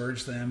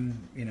discourage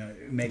them,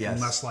 make them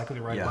Yes. less likely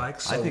to ride Yeah,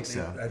 bikes? I think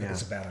so, I think yeah.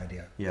 it's a bad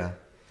idea. yeah.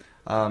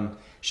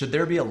 Should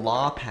there be a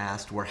law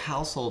passed where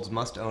households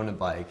must own a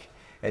bike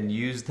and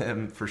use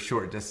them for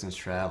short distance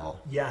travel?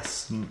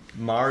 Yes,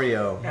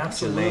 Mario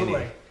absolutely.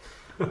 Delaney.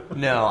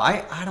 No,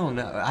 I don't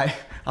know.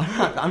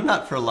 I'm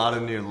not for a lot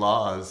of new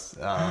laws,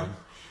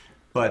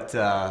 but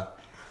A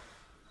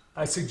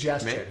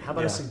suggestion. How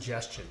about yeah. a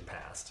suggestion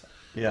passed?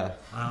 yeah.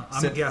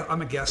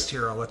 I'm a guest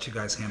here. I'll let you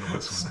guys handle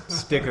this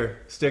one.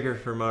 Sticker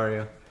for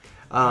Mario.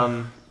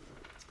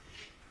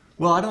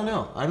 Well, I don't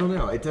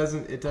know. It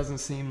doesn't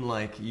seem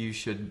like you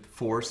should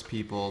force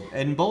people.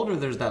 In Boulder,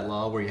 there's that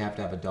law where you have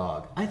to have a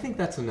dog. I think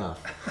that's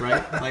enough,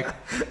 right? like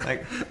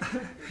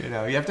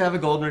you have to have a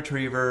golden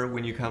retriever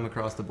when you come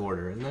across the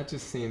border, and that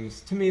just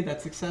seems to me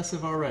that's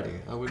excessive already.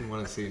 I wouldn't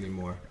want to see any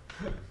more.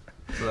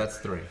 So that's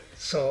 3.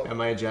 So Am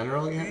I a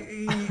general yet?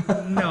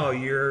 no,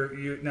 you're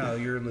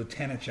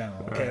lieutenant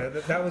general. Okay,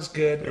 that was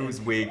good. It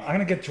was weak. I'm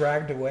gonna get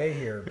dragged away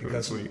here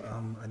because weak.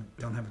 I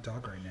don't have a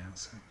dog right now.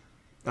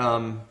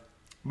 So.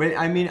 But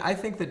I mean, I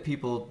think that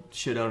people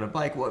should own a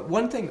bike.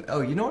 One thing,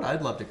 you know what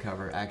I'd love to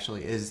cover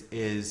actually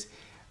is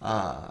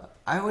I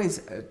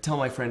always tell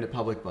my friend at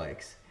Public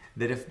Bikes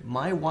that if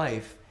my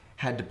wife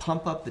had to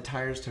pump up the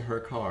tires to her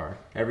car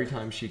every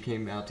time she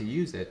came out to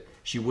use it,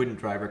 she wouldn't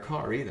drive her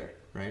car either,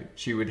 right?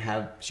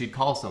 She'd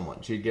call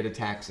someone, she'd get a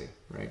taxi,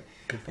 right?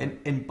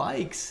 And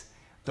bikes,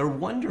 they're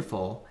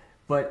wonderful,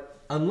 but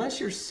unless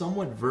you're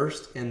somewhat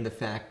versed in the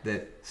fact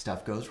that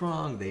stuff goes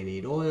wrong, they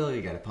need oil,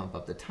 you got to pump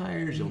up the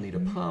tires, you'll need a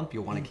pump,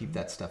 you'll want to keep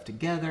that stuff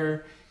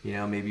together,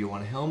 maybe you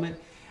want a helmet.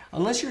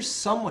 Unless you're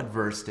somewhat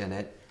versed in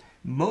it,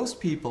 most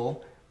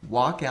people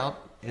walk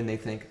out and they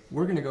think,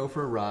 we're going to go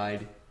for a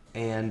ride,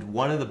 and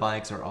one of the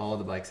bikes or all of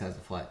the bikes has a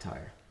flat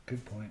tire.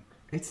 Good point.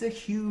 It's a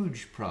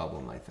huge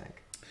problem, I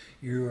think.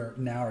 You are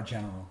now a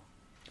general.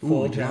 Ooh,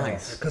 Full general.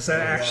 nice. Because that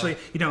actually,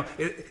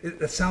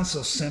 it sounds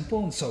so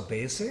simple and so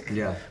basic.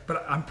 Yeah.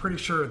 But I'm pretty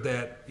sure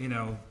that,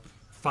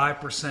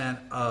 5%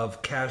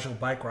 of casual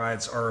bike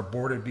rides are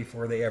aborted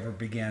before they ever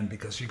begin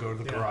because you go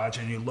to the garage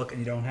and you look and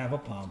you don't have a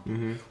pump,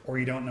 or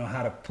you don't know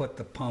how to put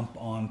the pump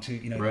onto,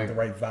 Right. the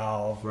right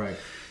valve. Right.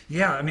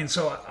 Yeah, I mean,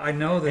 so I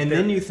know that. And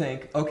then you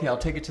think, okay, I'll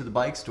take it to the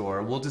bike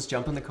store. We'll just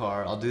jump in the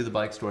car. I'll do the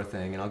bike store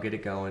thing, and I'll get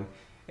it going.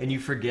 And you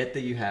forget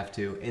that you have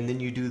to, and then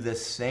you do the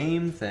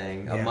same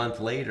thing a month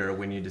later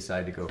when you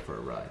decide to go for a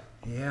ride.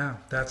 Yeah,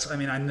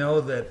 I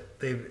know that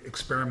they've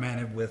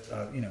experimented with,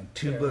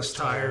 tubeless Airless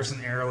tires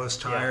and airless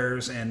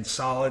tires and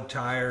solid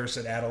tires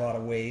that add a lot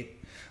of weight.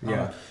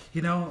 Yeah.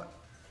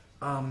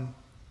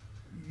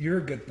 You're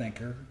a good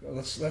thinker.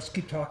 Let's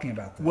keep talking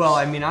about this. Well,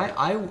 I mean,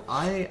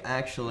 I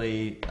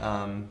actually,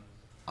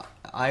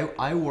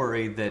 I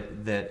worry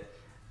that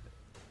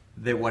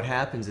what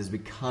happens is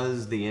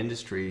because the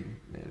industry,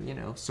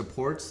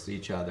 supports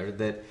each other,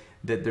 that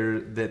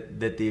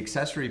the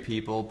accessory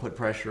people put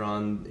pressure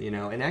on,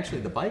 and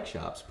actually the bike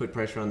shops put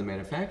pressure on the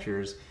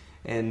manufacturers,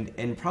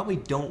 and probably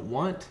don't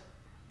want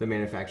the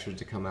manufacturers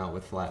to come out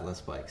with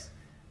flatless bikes,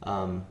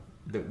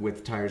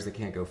 with tires that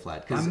can't go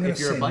flat. Because if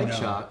you're a bike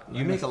shop,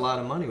 you make a lot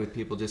of money with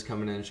people just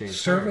coming in and changing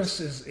service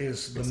tires.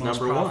 is the It's most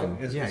number profitable.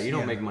 one. You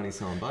don't make money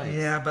selling bikes.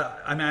 Yeah,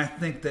 but I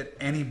think that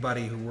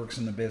anybody who works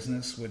in the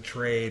business would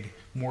trade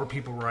more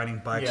people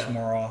riding bikes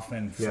more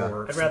often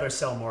for. I'd rather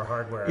sell more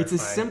hardware. It's a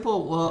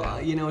simple,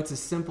 it's a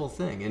simple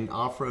thing. In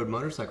off-road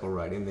motorcycle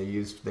riding, they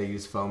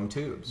use foam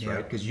tubes,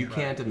 right? Because you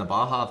can't in the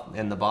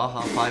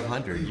Baja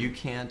 500, you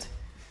can't,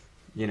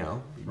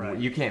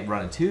 you can't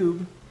run a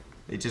tube.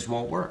 It just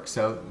won't work.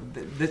 So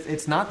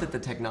it's not that the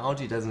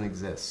technology doesn't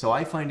exist. So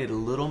I find it a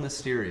little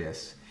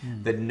mysterious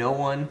that no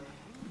one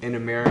in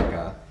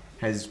America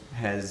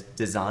has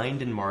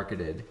designed and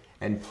marketed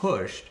and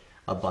pushed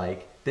a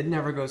bike that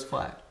never goes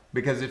flat.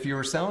 Because if you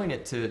were selling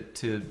it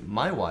to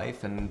my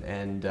wife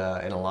and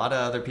a lot of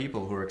other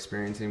people who are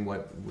experiencing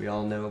what we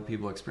all know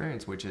people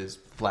experience, which is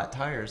flat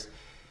tires,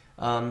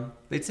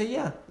 they'd say,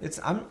 "Yeah,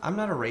 I'm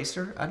not a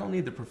racer. I don't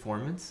need the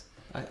performance.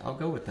 I'll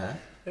go with that."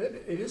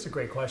 It is a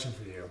great question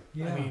for you.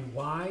 Yeah. I mean,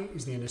 why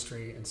is the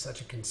industry in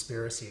such a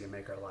conspiracy to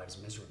make our lives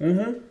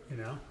miserable?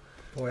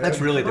 Boy, That's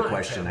really the Come on,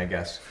 question, Tim. I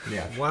guess.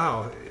 Yeah.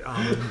 Wow,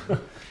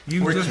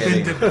 you've We're just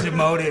kidding. been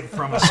demoted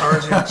from a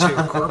sergeant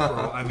to a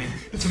corporal. I mean,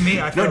 to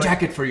me, I feel No like,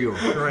 jacket for you.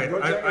 Right, No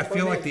jacket I for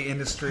feel me. like the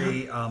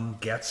industry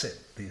gets it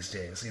these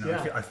days.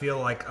 I feel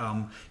like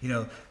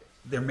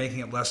they're making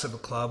it less of a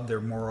club.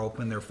 They're more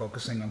open. They're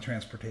focusing on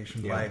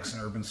transportation bikes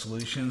and urban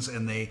solutions,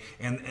 and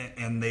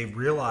they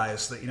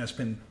realize that it's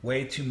been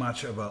way too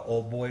much of a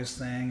old boys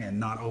thing and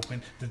not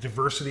open. The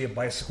diversity of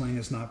bicycling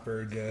is not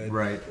very good.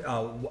 Right.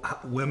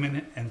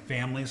 Women and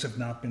families have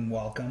not been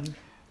welcomed.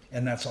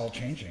 and that's all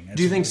changing.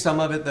 Do you think some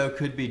of it though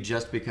could be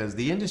just because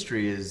the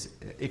industry is?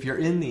 If you're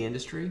in the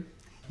industry,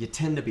 you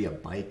tend to be a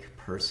bike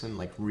person,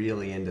 like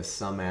really into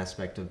some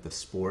aspect of the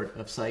sport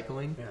of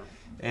cycling,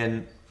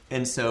 and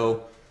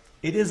so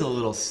it is a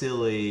little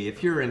silly.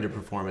 If you're into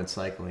performance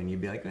cycling,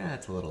 you'd be like,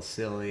 it's a little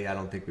silly. I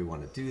don't think we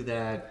want to do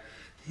that.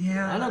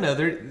 Yeah, I don't know.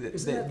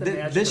 Isn't that the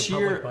magic this of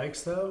year, public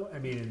bikes, though? I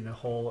mean, in the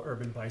whole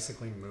urban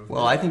bicycling movement.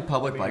 well, I think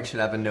public bikes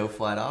should have a no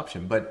flat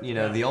option. But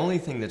Yeah. the only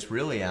thing that's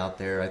really out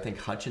there, I think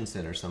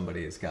Hutchinson or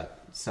somebody has got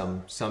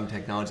some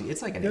technology.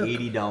 It's like an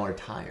 $80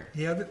 tire.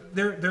 Yeah,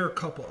 there are a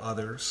couple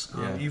others.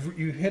 Yeah.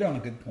 You hit on a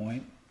good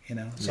point.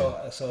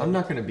 So I'm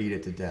not going to beat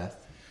it to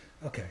death.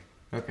 Okay.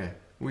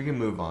 We can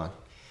move on.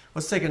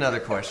 Let's take another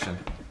question.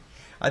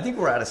 I think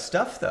we're out of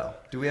stuff, though.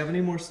 Do we have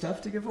any more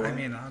stuff to give away? I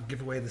mean, I'll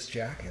give away this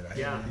jacket.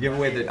 Give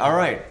away the. All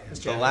right. This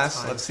The jacket's last.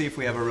 fine. Let's see if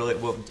we have a really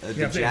the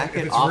Yeah, if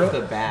jacket it's off real-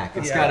 the back.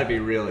 It's Yeah. got to be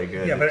really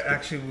good. Yeah, but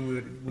actually we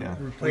would Yeah.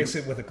 replace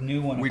it with a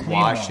new one. a We'd clean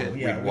wash one. it.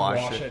 Yeah, we'd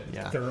wash it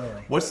Yeah.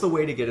 thoroughly. What's the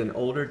way to get an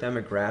older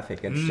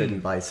demographic interested in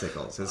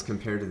bicycles as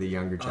compared to the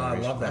younger I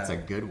generation? love that. That's a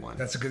good one.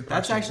 That's a good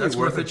That's question. actually That's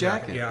worth a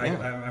jacket. Yeah,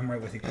 I'm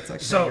right with you. That's actually-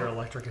 Is that your So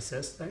electric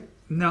assist thing?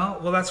 no,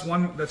 well that's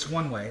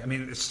one way. I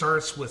mean, it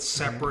starts with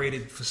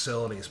separated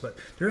facilities, but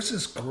there's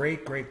this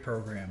great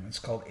program. It's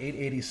called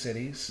 880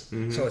 Cities.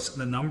 So it's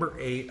the number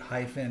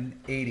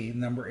 8-80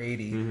 number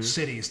 80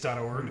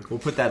 cities.org. We'll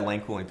put that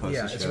link when we post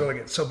Yeah, the show. it's really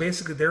good. So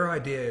basically, their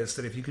idea is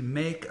that if you can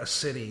make a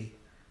city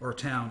or a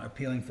town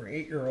appealing for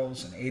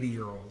 8-year-olds and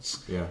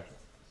 80-year-olds, Yeah.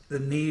 the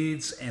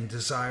needs and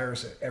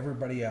desires of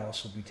everybody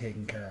else will be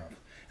taken care of.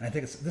 And I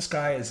think this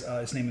guy is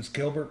his name is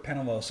Gilbert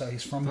Penalosa.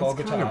 He's from That's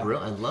Bogota. kind of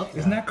brilliant. I love that.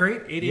 Isn't that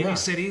great? 880 Yeah.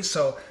 Cities.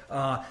 So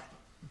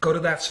go to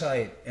that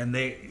site, and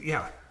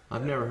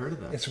I've never heard of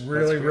that. it's That's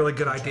really great.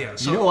 good idea.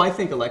 So I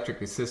think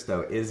electric assist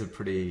though is a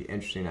pretty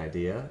interesting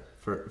idea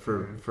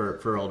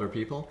for older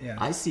people. Yeah.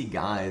 I see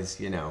guys,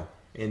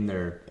 in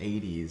their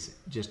 80s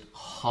just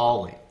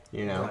hauling,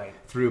 Right.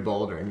 through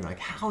Boulder, and you're like,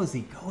 how is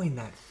he going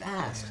that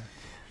fast?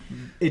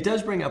 It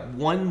does bring up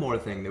one more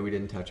thing that we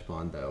didn't touch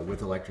upon though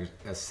with electric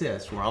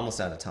assist. We're almost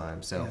out of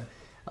time, so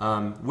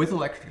with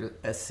electric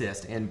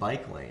assist and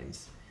bike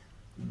lanes,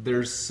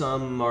 there's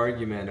some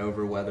argument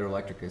over whether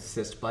electric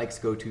assist bikes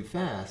go too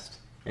fast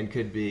and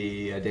could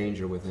be a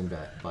danger within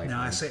bike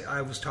Now lanes.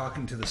 I was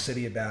talking to the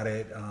city about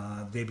it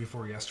day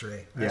before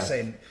yesterday. I Yeah.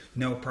 say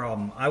no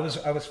problem. I was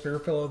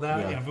fearful of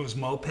that. Yeah. If it was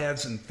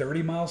mopeds and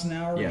 30 miles an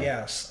hour, Yeah.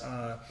 yes.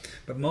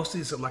 But most of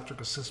these electric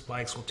assist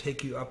bikes will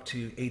take you up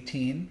to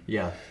 18.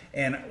 Yeah.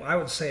 And I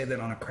would say that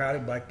on a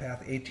crowded bike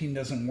path, 18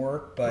 doesn't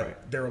work. But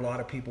Right. there are a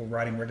lot of people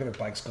riding regular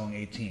bikes going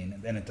 18,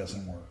 and then it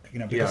doesn't work.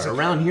 Yeah, because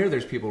around here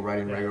there's people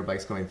riding regular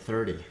bikes going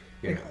 30.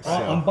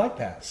 on bike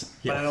paths.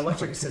 But an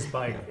electric assist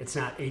bike, it's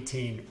not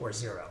 18 or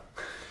 0.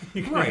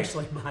 You can Right.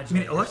 actually modulate I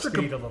mean, your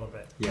speed a little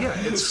bit. Yeah,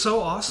 it's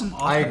so awesome.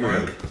 Off I the agree.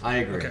 mark. I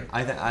agree. Okay.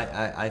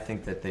 I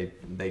think that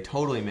they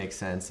totally make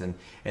sense and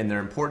they're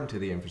important to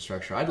the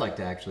infrastructure. I'd like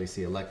to actually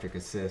see electric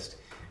assist,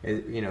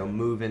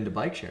 move into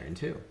bike sharing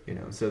too.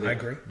 So that I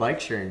agree. bike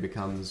sharing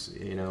becomes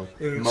It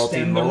would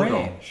extend the multimodal.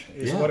 range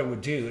is Yeah. what it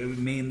would do. It would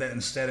mean that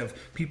instead of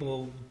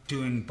people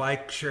doing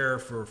bike share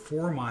for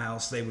 4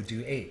 miles, they would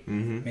do 8,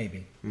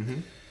 maybe. Mm-hmm.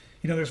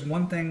 There's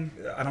one thing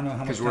I don't know how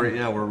much. Because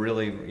we're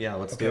really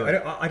let's do Okay,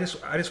 it. I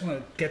just want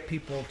to get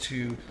people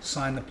to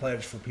sign the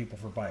pledge for People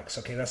for Bikes.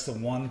 Okay, that's the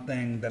one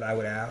thing that I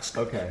would ask.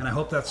 Okay. and I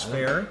hope that's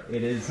fair.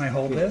 It is. Can I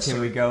hold this? Can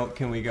we go?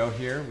 Can we go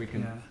here? We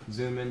can Yeah.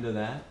 zoom into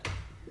that.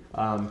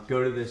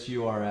 Go to this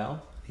URL.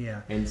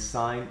 Yeah. And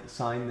sign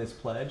this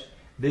pledge.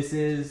 This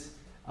is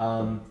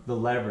the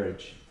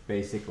leverage,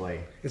 basically.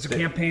 It's a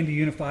campaign to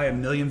unify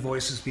 1 million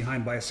voices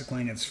behind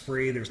bicycling. It's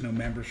free. There's no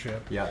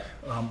membership. Yeah.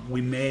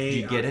 We may Do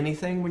you get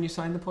anything when you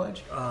sign the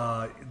pledge?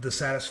 the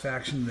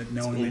satisfaction that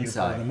knowing that you're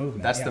part of the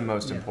movement. That's Yeah, the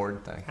most yeah.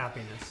 important thing.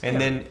 Happiness. And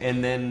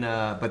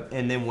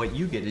then what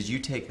you get is you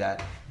take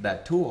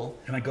that tool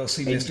And I go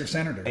see and- Mr.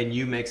 Senator. and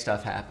you make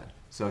stuff happen.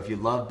 So if you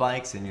love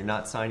bikes and you're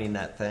not signing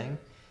that thing,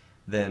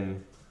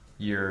 then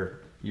you're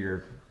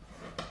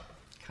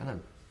kind of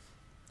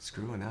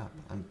screwing up.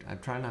 I'm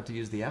trying not to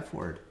use the F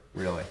word,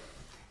 really,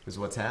 is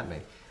what's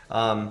happening.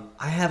 I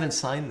haven't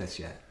signed this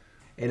yet,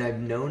 and I've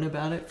known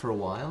about it for a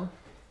while.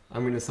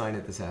 I'm going to sign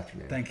it this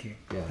afternoon. Thank you.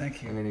 Yeah,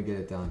 Thank you. I'm going to get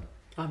it done.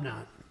 I'm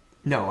not.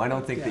 No, I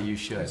don't think that you I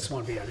should. just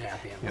want to be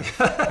unhappy.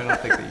 I don't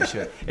think that you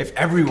should. If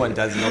everyone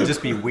does it, it'll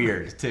just be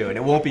weird too, and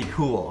it won't be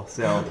cool.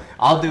 So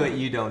I'll do it.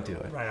 You don't do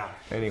it. Right on.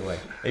 Anyway,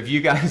 if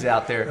you guys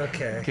out there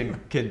Okay.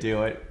 can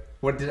do it,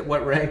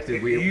 what rank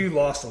did we? You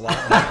lost a lot.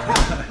 on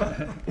that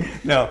one.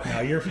 No, No,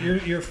 you're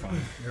fine.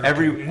 You're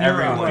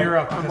everyone. You're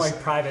up. I'm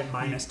like private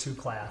 -2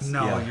 class.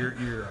 No, Yeah.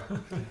 you're up.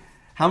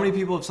 How many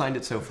people have signed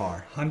it so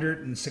far?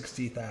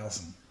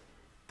 160,000.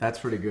 That's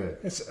pretty good.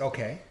 It's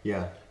okay.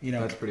 Yeah,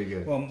 that's pretty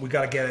good. Well, we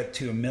got to get it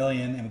to 1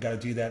 million, and we got to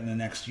do that in the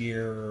next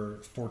year or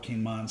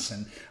 14 months.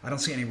 And I don't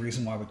see any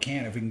reason why we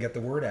can't if we can get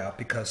the word out.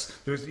 Because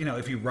there's,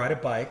 if you ride a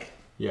bike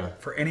Yeah.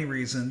 for any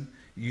reason,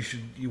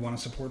 you want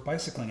to support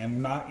bicycling,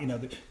 and not,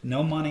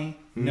 no money,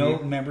 no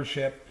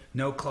membership,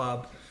 no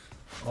club,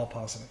 all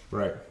positive.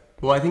 Right.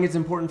 Well, I think it's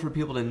important for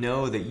people to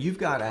know that you've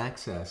got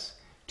access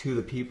to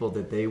the people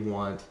that they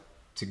want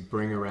to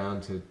bring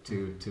around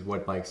to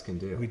what bikes can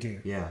do. We do.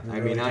 Yeah. We I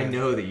mean, really I do.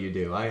 know that you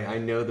do. I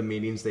know the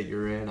meetings that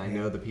you're in. I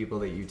know the people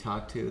that you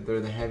talk to.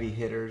 They're the heavy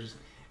hitters,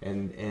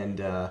 and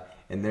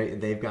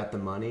they've got the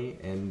money,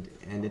 and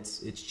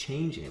it's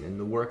changing. And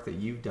the work that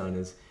you've done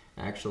is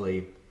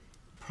actually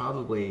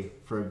probably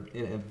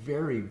in a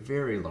very,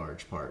 very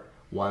large part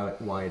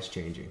why it's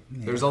changing.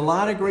 Yeah. There's a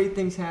lot of great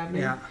things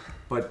happening, Yeah.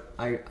 but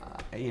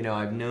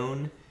I've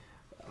known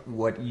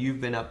what you've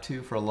been up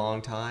to for a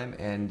long time,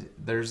 and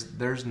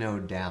there's no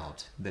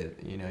doubt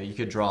that you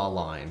could draw a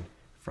line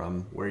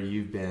from where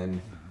you've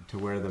been to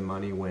where the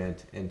money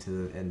went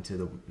into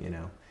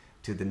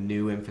the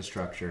new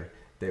infrastructure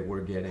that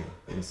we're getting.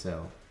 And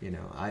so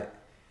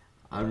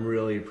I'm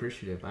really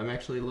appreciative. I'm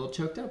actually a little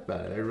choked up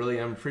about it. I really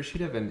am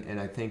appreciative,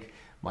 and I think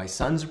my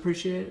sons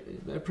appreciate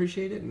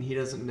it, and he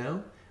doesn't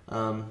know.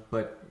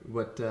 But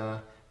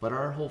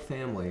our whole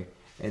family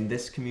and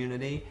this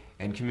community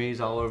and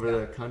communities all over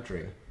the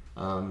country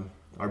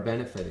are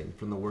benefiting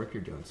from the work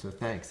you're doing. So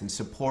thanks, and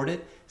support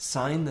it.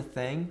 Sign the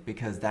thing,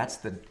 because that's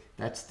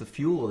the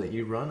fuel that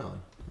you run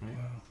on. Right?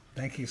 Well,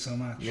 thank you so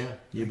much. Yeah,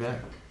 you bet.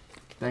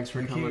 Thanks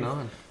for coming you.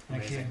 on.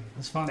 Thank you. Amazing.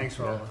 It's fun. Thanks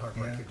for all the hard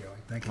work Yeah. you're doing.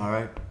 Thank you. All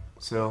right.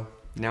 So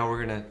now we're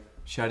gonna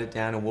shut it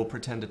down, and we'll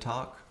pretend to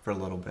talk for a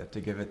little bit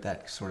to give it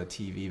that sort of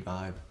TV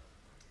vibe.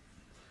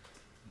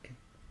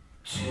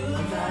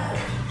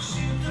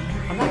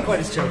 I'm not quite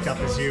as choked up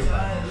as you,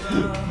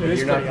 but it is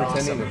You're not pretty pretending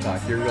awesome. to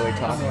talk. You're really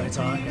talking. Really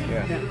talking.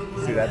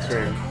 Yeah. See, that's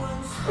where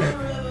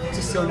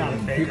Just so not a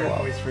faker. people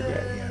always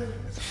forget. Yeah.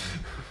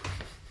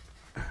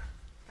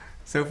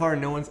 So far,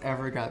 no one's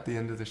ever got the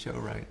end of the show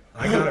right.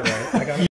 I got it right. I got it.